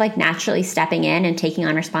just kind of like naturally stepping in and taking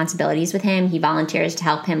on responsibilities with him. He volunteers to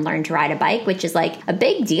help him learn to ride a bike, which is like a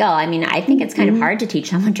big deal. I mean, I think it's kind of hard to teach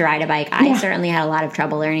someone to ride a bike. I certainly had a lot of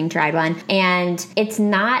trouble learning to ride one, and it's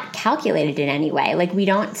not calculated in any way. Like we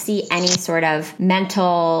don't see any sort of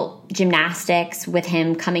mental gymnastics with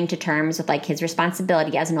him coming to terms with like his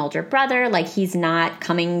responsibility as an older brother. Like he's not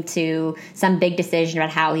coming to some big decision about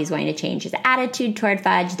how he's going to change his attitude toward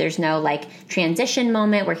Fudge. There's no like transition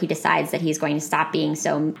moment where he decides that he's going to stop being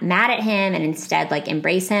so mad at him and instead like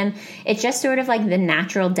embrace him. It's just sort of like the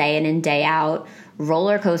natural day in and day out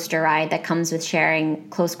roller coaster ride that comes with sharing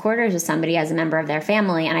close quarters with somebody as a member of their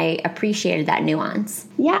family, and I appreciated that nuance.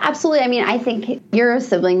 Yeah, absolutely. I mean, I think you're a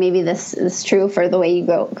sibling. Maybe this is true for the way you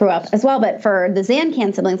grew up as well, but for the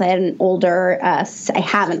Zancan siblings, I have an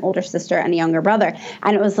older sister and a younger brother,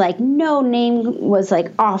 and it was like no name was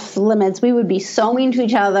like off limits. We would be so mean to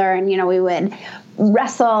each other, and we would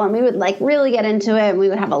wrestle and we would like really get into it, and we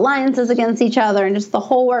would have alliances against each other and just the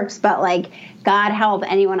whole works. But like, God help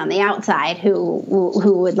anyone on the outside who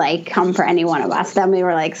would like come for any one of us. Then we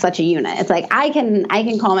were like such a unit. It's like I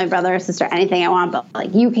can call my brother or sister anything I want, but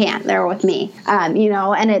like you can't. They're with me,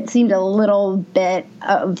 And it seemed a little bit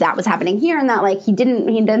of that was happening here, and that like he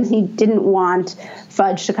didn't want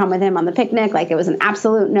Fudge to come with him on the picnic. Like it was an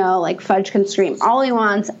absolute no. Like Fudge can scream all he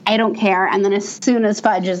wants. I don't care. And then as soon as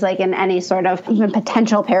Fudge is like in any sort of even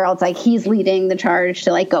potential peril, it's like he's leading the charge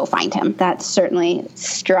to like go find him. That certainly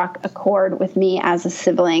struck a chord with me as a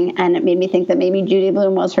sibling, and it made me think that maybe Judy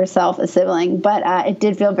Blume was herself a sibling. But it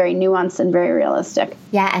did feel very nuanced and very realistic.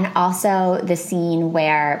 Yeah, and also the scene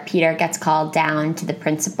where Peter gets called down to the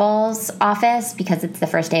principal's office because it's the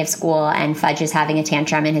first day of school and Fudge is having a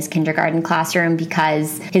tantrum in his kindergarten classroom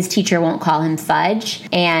because his teacher won't call him Fudge.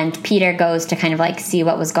 And Peter goes to kind of like see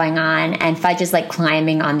what was going on, and Fudge is like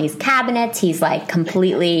climbing on these cabinets. He's like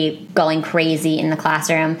completely going crazy in the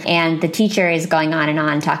classroom, and the teacher is going on and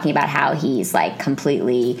on talking about how he's like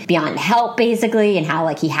completely beyond help basically, and how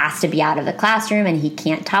like he has to be out of the classroom and he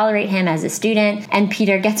can't tolerate him as a student. And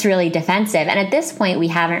Peter gets really defensive, and at this point we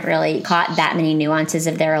haven't really caught that many nuances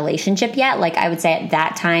of their relationship yet. Like I would say at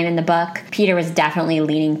that time in the book, Peter was definitely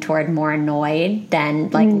leaning toward more annoyed than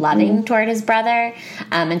like loving toward his brother,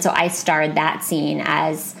 and so I starred that scene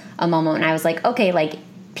as a moment when I was like, okay, like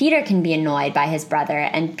Peter can be annoyed by his brother,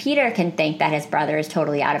 and Peter can think that his brother is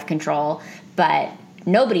totally out of control, but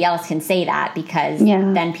nobody else can say that because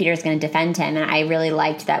then Peter's going to defend him. And I really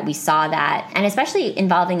liked that we saw that, and especially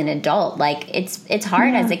involving an adult. Like it's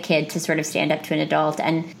hard as a kid to sort of stand up to an adult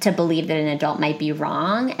and to believe that an adult might be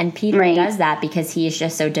wrong, and Peter does that because he is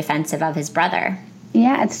just so defensive of his brother.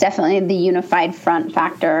 Yeah, it's definitely the unified front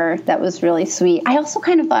factor that was really sweet. I also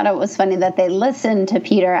kind of thought it was funny that they listened to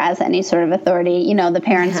Peter as any sort of authority. You know, the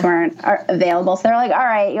parents weren't available, so they're like, all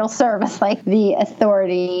right, you'll serve as like the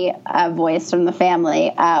authority voice from the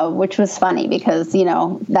family, which was funny because, you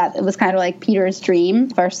know, that it was kind of like Peter's dream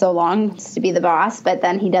for so long to be the boss, but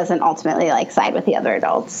then he doesn't ultimately like side with the other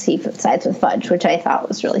adults. He sides with Fudge, which I thought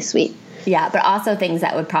was really sweet. Yeah, but also things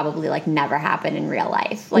that would probably like never happen in real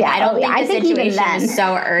life. Like, I don't think the situation is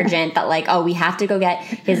so urgent that like, oh, we have to go get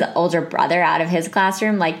his older brother out of his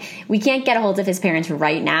classroom. Like, we can't get a hold of his parents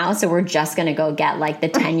right now, so we're just going to go get like the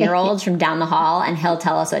 10-year-olds from down the hall and he'll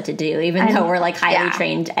tell us what to do, even though we're like highly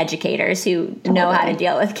trained educators who know how to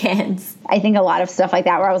deal with kids. I think a lot of stuff like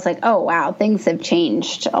that where I was like, oh, wow, things have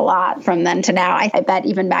changed a lot from then to now. I bet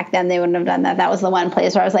even back then they wouldn't have done that. That was the one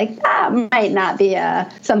place where I was like, that might not be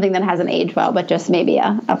something that hasn't aged well, but just maybe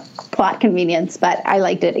a plot convenience. But I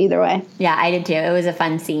liked it either way. Yeah, I did too. It was a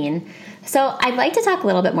fun scene. So I'd like to talk a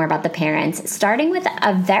little bit more about the parents, starting with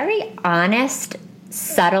a very honest,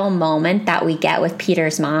 subtle moment that we get with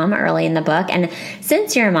Peter's mom early in the book. And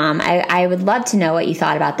since you're a mom, I would love to know what you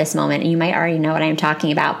thought about this moment. And you might already know what I'm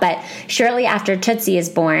talking about. But shortly after Tootsie is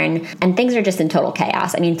born, and things are just in total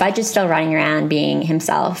chaos. I mean, Fudge is still running around being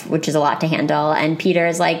himself, which is a lot to handle. And Peter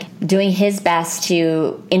is like doing his best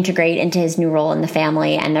to integrate into his new role in the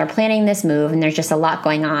family. And they're planning this move, and there's just a lot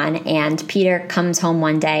going on. And Peter comes home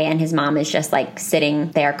one day, and his mom is just like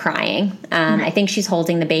sitting there crying. I think she's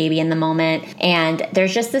holding the baby in the moment. And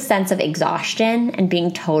there's just this sense of exhaustion and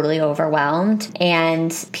being totally overwhelmed.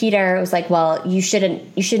 And Peter was like, well, you shouldn't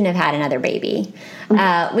have had another baby,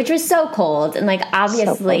 which was so cold. And like,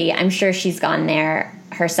 obviously, so I'm sure she's gone there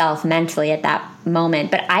herself mentally at that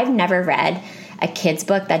moment. But I've never read a kid's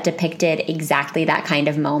book that depicted exactly that kind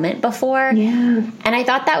of moment before. Yeah. And I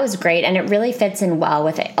thought that was great. And it really fits in well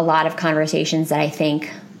with a lot of conversations that I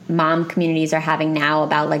think mom communities are having now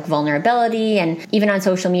about like vulnerability. And even on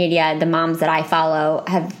social media, the moms that I follow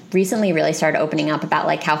have recently really started opening up about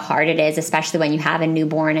like how hard it is, especially when you have a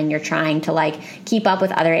newborn and you're trying to like keep up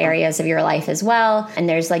with other areas of your life as well. And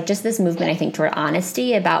there's like just this movement, I think, toward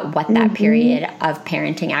honesty about what that period of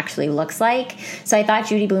parenting actually looks like. So I thought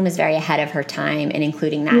Judy Blume was very ahead of her time in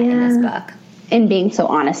including that in this book. And being so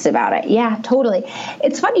honest about it. Yeah, totally.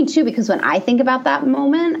 It's funny, too, because when I think about that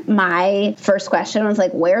moment, my first question was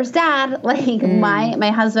like, where's dad? Like,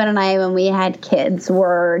 my husband and I, when we had kids,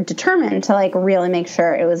 were determined to, like, really make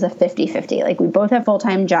sure it was a 50-50. Like, we both have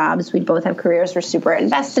full-time jobs. We both have careers we're super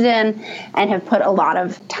invested in and have put a lot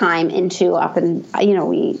of time into up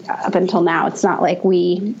until now. It's not like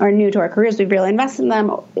we are new to our careers. We've really invested in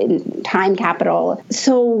them, in time, capital.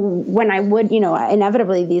 So when I would,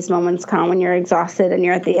 inevitably these moments come when you're exhausted and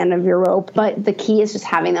you're at the end of your rope, but the key is just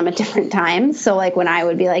having them at different times. So like when I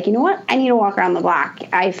would be like, you know what, I need to walk around the block,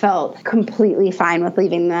 I felt completely fine with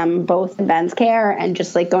leaving them both in Ben's care and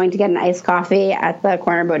just like going to get an iced coffee at the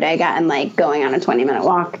corner bodega and like going on a 20-minute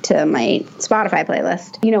walk to my Spotify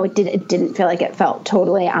playlist. It didn't feel like it felt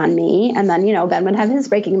totally on me. And then, Ben would have his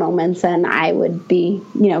breaking moments and I would be,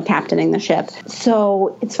 captaining the ship.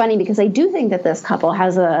 So it's funny because I do think that this couple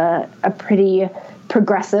has a pretty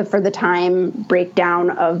progressive for the time breakdown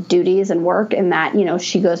of duties and work, and that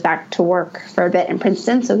she goes back to work for a bit in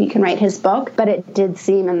Princeton so he can write his book. But it did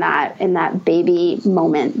seem in that baby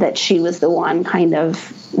moment that she was the one kind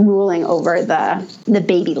of ruling over the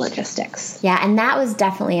baby logistics. Yeah, and that was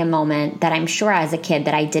definitely a moment that I'm sure as a kid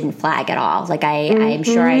that I didn't flag at all. Like I'm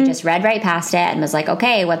sure I just read right past it and was like,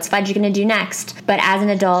 okay, what's Fudge going to do next? But as an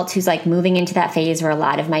adult who's like moving into that phase where a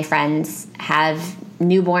lot of my friends have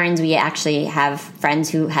newborns, we actually have friends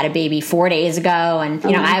who had a baby 4 days ago, and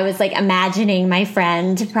I was like imagining my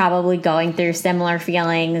friend probably going through similar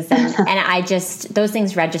feelings, and I just, those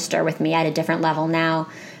things register with me at a different level now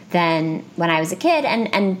than when I was a kid,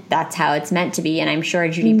 and that's how it's meant to be. And I'm sure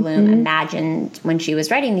Judy Blume imagined when she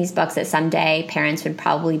was writing these books that someday parents would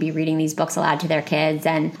probably be reading these books aloud to their kids.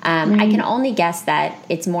 And I can only guess that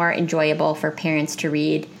it's more enjoyable for parents to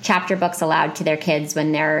read chapter books aloud to their kids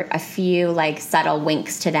when there are a few like subtle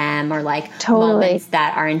winks to them or like moments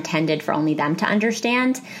that are intended for only them to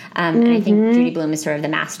understand. And I think Judy Blume is sort of the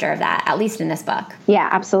master of that, at least in this book. Yeah,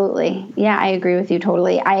 absolutely. Yeah, I agree with you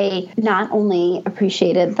totally. I not only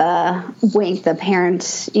appreciated the wink, the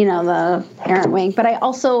parent wink, but I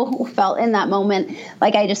also felt in that moment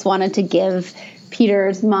like I just wanted to give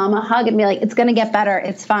Peter's mom a hug and be like, it's going to get better.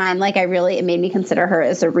 It's fine. Like, it made me consider her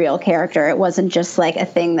as a real character. It wasn't just like a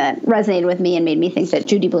thing that resonated with me and made me think that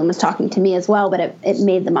Judy Blume was talking to me as well, but it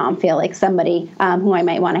made the mom feel like somebody who I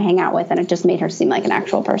might want to hang out with, and it just made her seem like an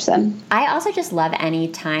actual person. I also just love any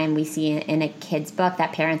time we see in a kid's book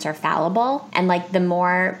that parents are fallible, and like the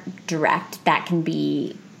more direct that can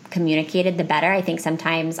be communicated, the better. I think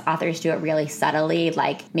sometimes authors do it really subtly,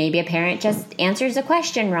 like maybe a parent just answers a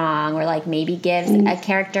question wrong, or like maybe gives a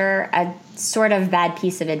character a sort of bad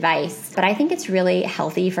piece of advice. But I think it's really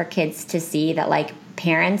healthy for kids to see that like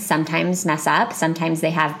parents sometimes mess up, sometimes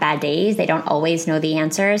they have bad days, they don't always know the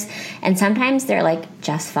answers, and sometimes they're like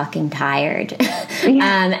just fucking tired.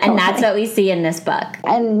 And that's what we see in this book.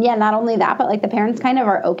 And yeah, not only that, but like the parents kind of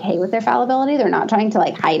are okay with their fallibility. They're not trying to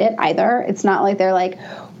like hide it either. It's not like they're like,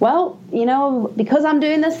 well, because I'm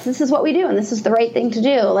doing this, this is what we do, and this is the right thing to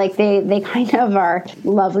do. Like they kind of are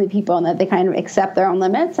lovely people, and that they kind of accept their own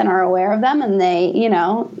limits and are aware of them, and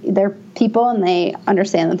they're people, and they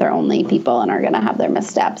understand that they're only people and are going to have their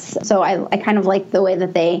missteps. So I kind of like the way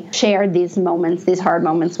that they shared these moments, these hard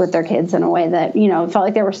moments with their kids in a way that, it felt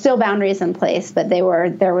like there were still boundaries in place, but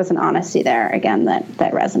there was an honesty there again that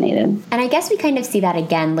resonated. And I guess we kind of see that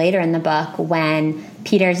again later in the book when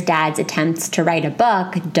Peter's dad's attempts to write a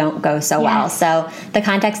book don't go so well. So the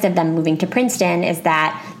context of them moving to Princeton is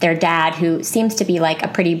that their dad, who seems to be like a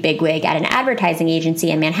pretty bigwig at an advertising agency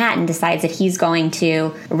in Manhattan, decides that he's going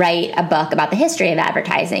to write a book about the history of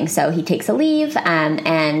advertising. So he takes a leave,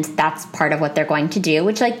 and that's part of what they're going to do,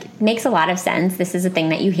 which like makes a lot of sense. This is a thing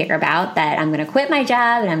that you hear about, that I'm going to quit my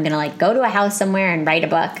job and I'm going to like go to a house somewhere and write a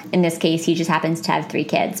book. In this case, he just happens to have 3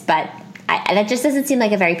 kids, but that just doesn't seem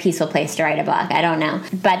like a very peaceful place to write a book. I don't know.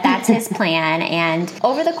 But that's his plan. And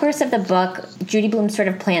over the course of the book, Judy Blume sort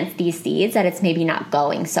of plants these seeds that it's maybe not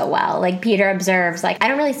going so well. Like Peter observes, like, I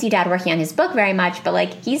don't really see Dad working on his book very much, but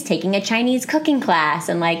like he's taking a Chinese cooking class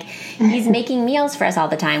and like he's making meals for us all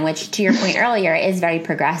the time, which to your point earlier is very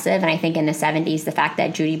progressive. And I think in the 70s, the fact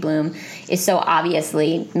that Judy Blume is so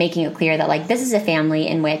obviously making it clear that like this is a family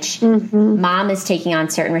in which mom is taking on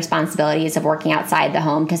certain responsibilities of working outside the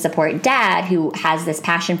home to support Dad, who has this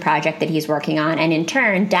passion project that he's working on. And in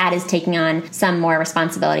turn, Dad is taking on some more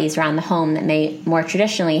responsibilities around the home that may more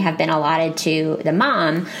traditionally have been allotted to the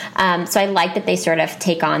mom. So I like that they sort of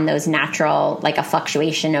take on those natural, like a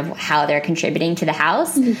fluctuation of how they're contributing to the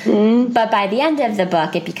house. But by the end of the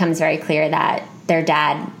book, it becomes very clear that their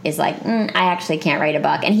dad is like, I actually can't write a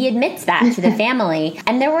book. And he admits that to the family.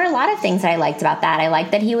 And there were a lot of things that I liked about that. I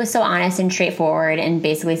liked that he was so honest and straightforward and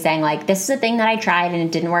basically saying, like, this is a thing that I tried and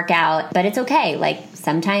it didn't work out, but it's okay. Like,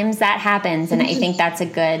 sometimes that happens. And I think that's a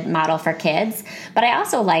good model for kids. But I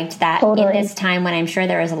also liked that in this time when I'm sure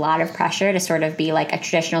there was a lot of pressure to sort of be like a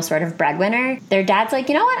traditional sort of breadwinner, their dad's like,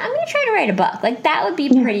 you know what, I'm going to try to write a book. Like, that would be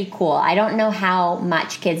pretty cool. I don't know how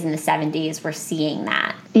much kids in the 70s were seeing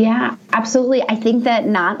that. Yeah, absolutely. I think that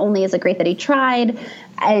not only is it great that he tried,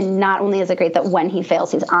 and not only is it great that when he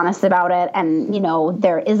fails, he's honest about it. And,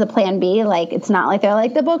 there is a plan B. Like, it's not like they're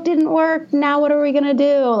like, the book didn't work. Now what are we going to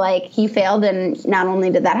do? Like, he failed, and not only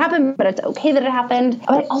did that happen, but it's okay that it happened.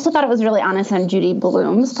 But I also thought it was really honest on Judy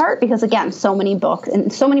Blume's part, because again, so many books,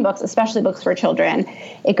 especially books for children,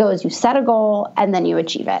 it goes, you set a goal and then you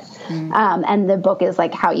achieve it. And the book is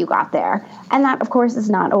like how you got there. And that, of course, is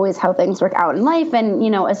not always how things work out in life. And,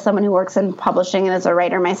 as someone who works in publishing and as a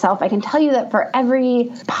writer myself, I can tell you that for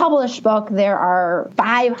every published book, there are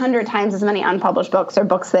 500 times as many unpublished books or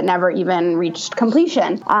books that never even reached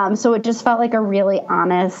completion. So it just felt like a really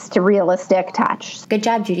honest, realistic touch. Good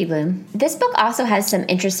job, Judy Blume. This book also has some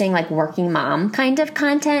interesting, like, working mom kind of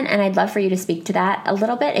content, and I'd love for you to speak to that a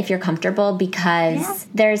little bit if you're comfortable, because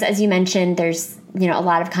there's, as you mentioned, there's a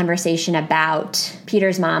lot of conversation about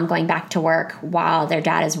Peter's mom going back to work while their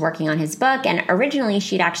dad is working on his book. And originally,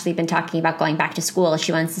 she'd actually been talking about going back to school.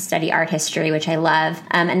 She wants to study art history, which I love.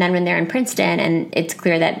 And then when they're in Princeton and it's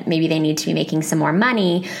clear that maybe they need to be making some more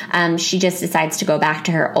money, she just decides to go back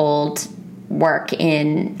to her old work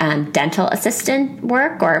in dental assistant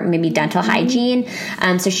work, or maybe dental hygiene.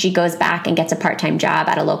 So she goes back and gets a part-time job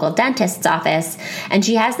at a local dentist's office. And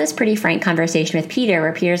she has this pretty frank conversation with Peter,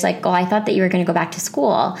 where Peter's like, I thought that you were going to go back to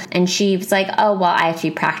school. And she was like, I have to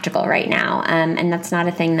be practical right now. And that's not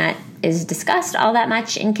a thing that is discussed all that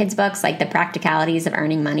much in kids' books, like the practicalities of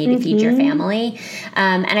earning money to feed your family.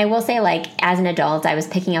 And I will say, like, as an adult, I was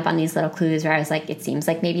picking up on these little clues where I was like, it seems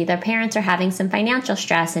like maybe their parents are having some financial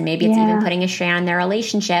stress, and maybe it's even putting a strain on their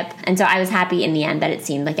relationship. And so I was happy in the end that it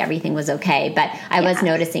seemed like everything was okay. But I was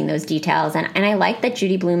noticing those details. And I like that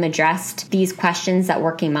Judy Blume addressed these questions that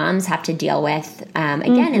working moms have to deal with,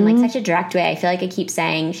 again, in like such a direct way. I feel like I keep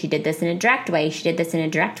saying she did this in a direct way, she did this in a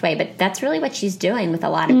direct way, but that's really what she's doing with a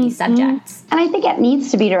lot of these subjects. And I think it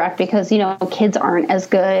needs to be direct because, you know, kids aren't as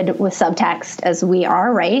good with subtext as we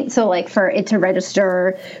are, right? So like for it to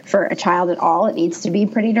register for a child at all, it needs to be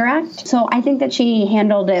pretty direct. So I think that she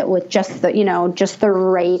handled it with just the, you know, just the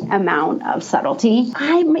right amount of subtlety.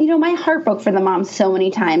 My heart broke for the mom so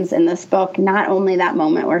many times in this book, not only that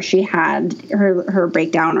moment where she had her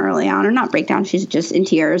breakdown early on, or not breakdown, she's just in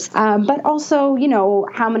tears, but also, you know,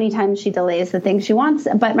 how many times she delays the things she wants.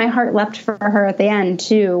 But my heart leapt for her at the end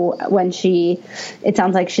too, when it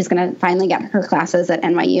sounds like she's going to finally get her classes at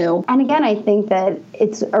NYU. And again, I think that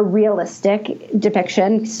it's a realistic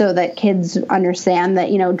depiction so that kids understand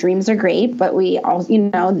that, you know, dreams are great, but we all, you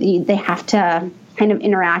know, they have to kind of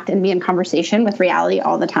interact and be in conversation with reality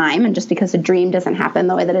all the time. And just because a dream doesn't happen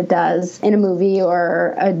the way that it does in a movie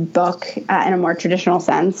or a book in a more traditional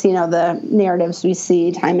sense, you know, the narratives we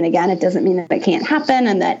see time and again, it doesn't mean that it can't happen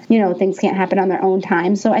and that, you know, things can't happen on their own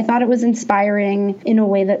time. So I thought it was inspiring in a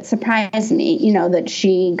way that surprised me, you know, that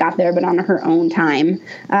she got there, but on her own time.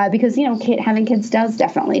 Because, you know, having kids does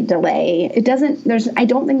definitely delay. I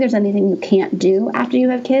don't think there's anything you can't do after you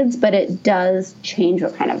have kids, but it does change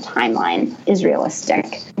what kind of timeline is realistic.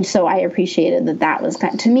 So I appreciated that was,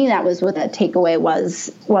 to me, that was what the takeaway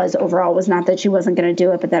was overall, was not that she wasn't going to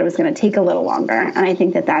do it, but that it was going to take a little longer. And I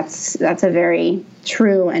think that's a very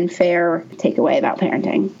true and fair takeaway about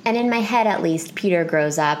parenting. And in my head, at least, Peter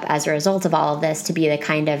grows up as a result of all of this to be the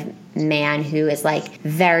kind of man who is like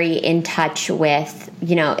very in touch with,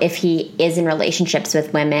 you know, if he is in relationships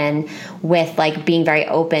with women, with like being very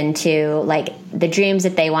open to like the dreams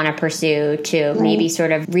that they want to pursue, to maybe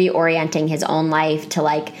sort of reorienting his own life to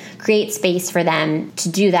like create space for them to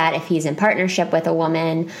do that if he's in partnership with a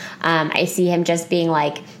woman. I see him just being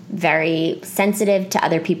like very sensitive to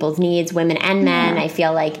other people's needs, women and men. I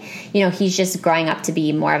feel like, you know, he's just growing up to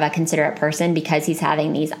be more of a considerate person because he's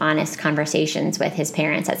having these honest conversations with his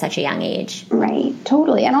parents at such a young age. Right,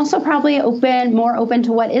 totally. And also probably more open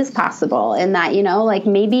to what is possible in that, you know, like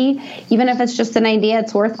maybe even if it's just an idea,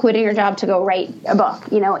 it's worth quitting your job to go write a book,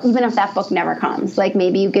 you know, even if that book never comes. Like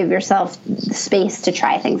maybe you give yourself space to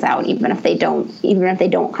try things out, even if they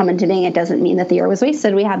don't come into being. It doesn't mean that the year was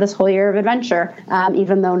wasted. We had this whole year of adventure,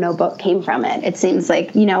 even though no book came from it. It seems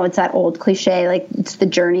like, you know, it's that old cliche, like it's the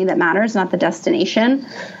journey that matters, not the destination.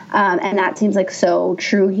 And that seems like so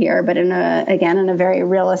true here, but in a very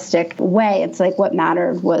realistic way. It's like what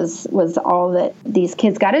mattered was all that these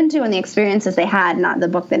kids got into and the experiences they had, not the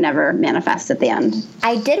book that never manifests at the end.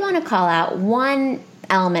 I did want to call out one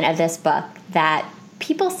element of this book that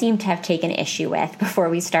people seem to have taken issue with before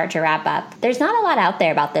we start to wrap up. There's not a lot out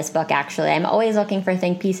there about this book, actually. I'm always looking for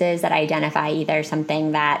think pieces that identify either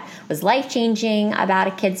something that was life-changing about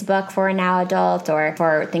a kid's book for a now adult, or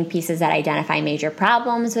for think pieces that identify major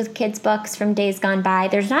problems with kids' books from days gone by.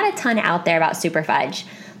 There's not a ton out there about Superfudge,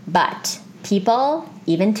 but people,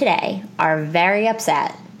 even today, are very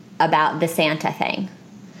upset about the Santa thing.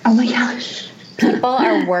 Oh my gosh. People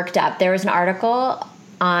are worked up. There was an article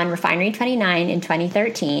on Refinery 29 in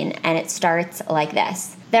 2013, and it starts like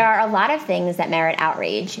this. There are a lot of things that merit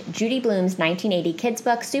outrage. Judy Blume's 1980 kids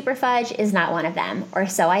book, Superfudge, is not one of them, or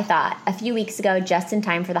so I thought. A few weeks ago, just in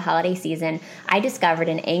time for the holiday season, I discovered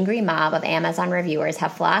an angry mob of Amazon reviewers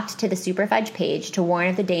have flocked to the Superfudge page to warn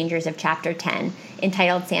of the dangers of Chapter 10,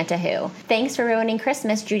 entitled Santa Who. Thanks for ruining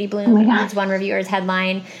Christmas, Judy Blume, is one reviewer's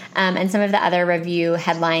headline. And some of the other review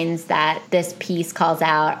headlines that this piece calls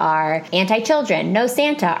out are, anti-children, no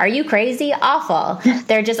Santa, are you crazy? Awful.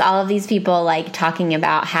 They're just all of these people like talking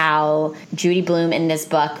about how Judy Blume in this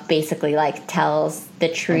book basically like tells the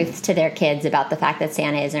truth to their kids about the fact that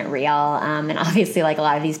Santa isn't real. And obviously, like, a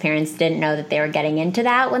lot of these parents didn't know that they were getting into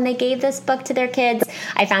that when they gave this book to their kids.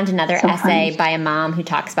 I found another essay by a mom who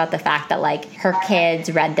talks about the fact that, like, her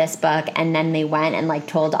kids read this book and then they went and, like,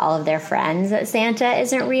 told all of their friends that Santa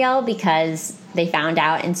isn't real because they found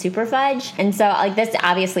out in Superfudge. And so, like, this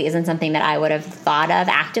obviously isn't something that I would have thought of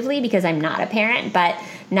actively because I'm not a parent, but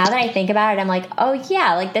now that I think about it, I'm like, oh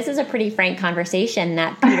yeah, like this is a pretty frank conversation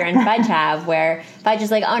that Peter and Fudge have, where Fudge is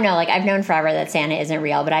like, oh no, like I've known forever that Santa isn't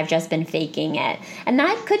real, but I've just been faking it. And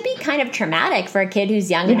that could be kind of traumatic for a kid who's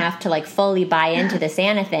young enough to like fully buy into the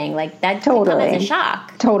Santa thing. Like that could come as a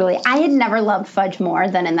shock. Totally. I had never loved Fudge more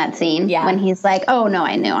than in that scene when he's like, oh no,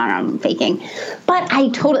 I knew I'm faking. But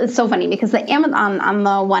it's so funny because the Amazon, on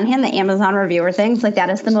the one hand, the Amazon reviewer things, like that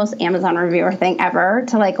is the most Amazon reviewer thing ever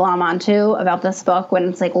to like glom onto about this book when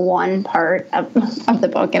it's like one part of the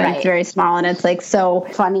book and it's very small, and it's like so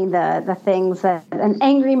funny the things that an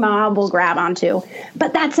angry mob will grab onto.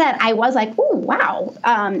 But that said, I was like, oh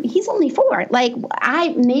wow, he's only 4. Like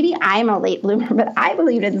I'm a late bloomer, but I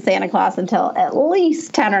believed in Santa Claus until at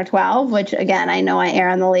least 10 or 12, which again, I know I err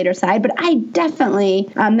on the later side, but I definitely,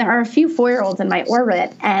 there are a few 4-year-olds in my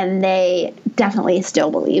orbit and they definitely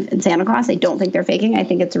still believe in Santa Claus. I don't think they're faking. I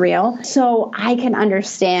think it's real. So I can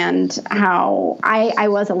understand how I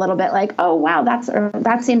was a little bit like, oh wow,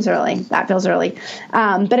 that seems early. That feels early.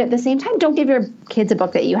 But at the same time, don't give your kids a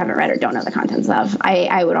book that you haven't read or don't know the contents of.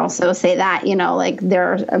 I would also say that, like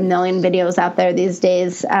there are a million videos out there these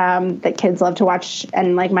days that kids love to watch.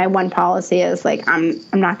 And like my one policy is like, I'm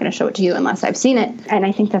not going to show it to you unless I've seen it. And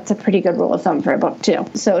I think that's a pretty good rule of thumb for a book too.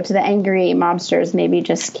 So to the angry mobsters, maybe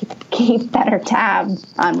just keep better tab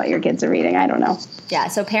on what your kids are reading. I don't know. Yeah.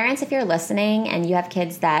 So parents, if you're listening and you have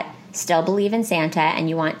kids that still believe in Santa and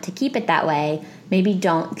you want to keep it that way, maybe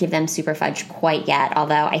don't give them Superfudge quite yet,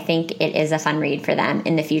 although I think it is a fun read for them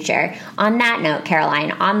in the future. On that note,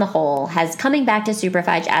 Caroline, on the whole, has coming back to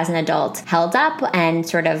Superfudge as an adult held up and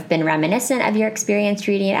sort of been reminiscent of your experience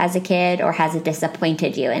reading it as a kid, or has it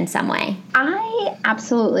disappointed you in some way? I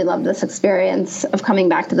absolutely loved this experience of coming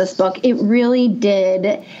back to this book. It really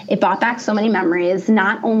did. It brought back so many memories,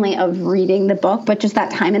 not only of reading the book, but just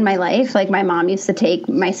that time in my life. Like my mom used to take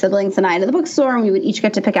my siblings and I to the bookstore, and we would each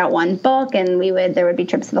get to pick out one book, and there would be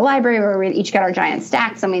trips to the library where we'd each get our giant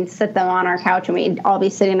stacks, and we'd sit them on our couch, and we'd all be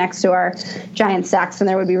sitting next to our giant stacks, and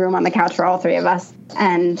there would be room on the couch for all 3 of us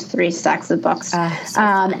and 3 stacks of books.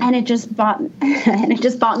 And it just brought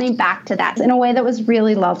me back to that in a way that was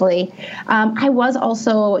really lovely. I was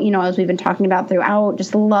also, as we've been talking about throughout,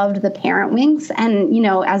 just loved the parent winks. And,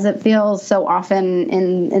 as it feels so often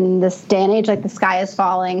in this day and age, like the sky is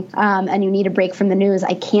falling and you need a break from the news,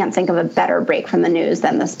 I can't think of a better break from the news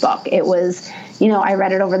than this book. It was, I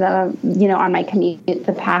read it over on my commute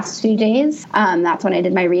the past few days. That's when I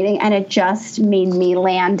did my reading, and it just made me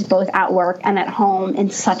land both at work and at home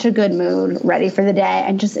in such a good mood, ready for the day,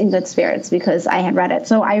 and just in good spirits because I had read it.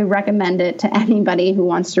 So I recommend it to anybody who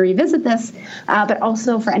wants to revisit this, but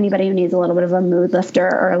also for anybody who needs a little bit of a mood lifter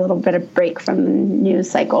or a little bit of break from the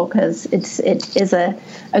news cycle, because it is a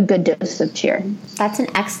good dose of cheer. That's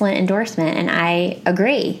an excellent endorsement, and I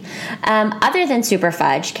agree. Other than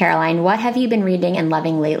Superfudge, Caroline, what have you been reading and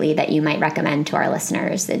loving lately that you might recommend to our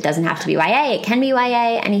listeners? It doesn't have to be YA. It can be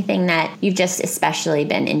YA. Anything that you've just especially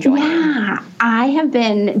been enjoying? Yeah, I have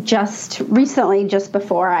been just recently, just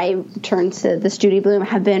before I turned to this Judy Blume,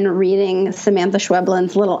 have been reading Samantha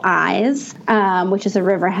Schweblin's Little Eyes, which is a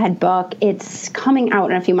Riverhead book. It's coming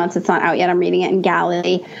out in a few months. It's not out yet. I'm reading it in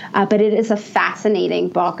Galley, but it is a fascinating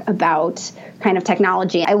book about kind of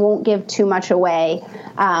technology. I won't give too much away,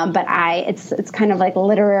 but it's kind of like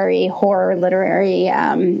literary horror,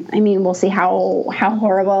 we'll see how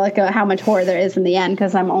horrible, like how much horror there is in the end,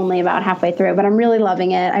 because I'm only about halfway through, but I'm really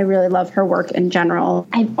loving it. I really love her work in general.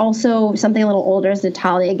 I've also, something a little older is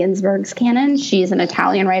Natalia Ginzburg's canon. She's an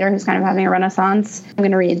Italian writer who's kind of having a renaissance. I'm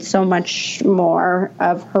going to read so much more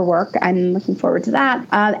of her work. I'm looking forward to that.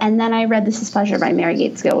 And then I read This Is Pleasure by Mary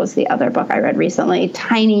Gateskill was the other book I read recently.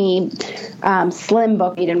 Tiny, slim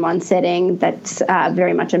book read in one sitting that's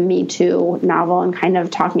very much a Me Too novel and kind of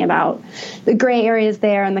talking about the gray areas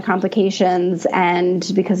there and the complications.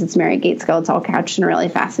 And because it's Mary Gateskill, it's all couched in a really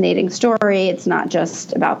fascinating story. It's not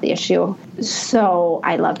just about the issue. So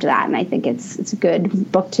I loved that, and I think it's a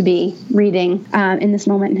good book to be reading in this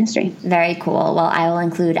moment in history. Very cool. Well, I will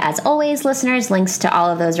include, as always, listeners, links to all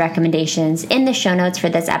of those recommendations in the show notes for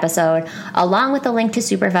this episode, along with a link to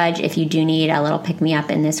Superfudge if you do need a little pick-me-up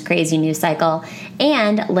in this crazy news cycle,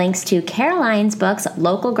 and links to Caroline's books,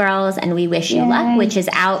 Local Girls and We Wish You Luck, which is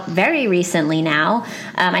out very recently now.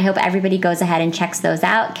 I hope everybody goes ahead and checks those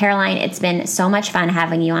out. Caroline, it's been so much fun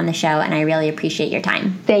having you on the show, and I really appreciate your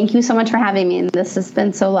time. Thank you so much for having me. This has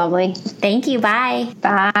been so lovely. Thank you. Bye.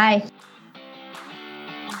 Bye.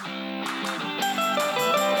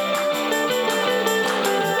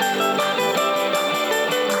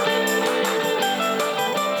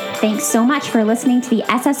 Thanks so much for listening to the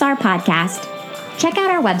SSR podcast. Check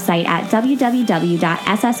out our website at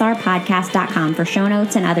www.ssrpodcast.com for show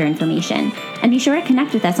notes and other information. And be sure to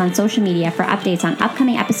connect with us on social media for updates on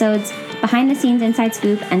upcoming episodes, behind-the-scenes inside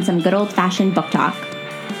scoop, and some good old-fashioned book talk.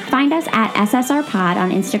 Find us at SSR Pod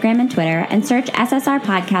on Instagram and Twitter, and search SSR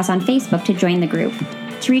Podcast on Facebook to join the group.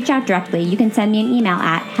 To reach out directly, you can send me an email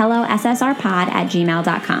at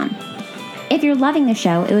hellossrpod@gmail.com. If you're loving the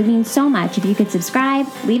show, it would mean so much if you could subscribe,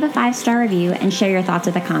 leave a 5-star review, and share your thoughts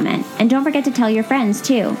with a comment. And don't forget to tell your friends,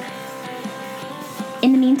 too.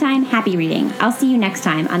 In the meantime, happy reading. I'll see you next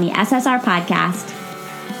time on the SSR Podcast.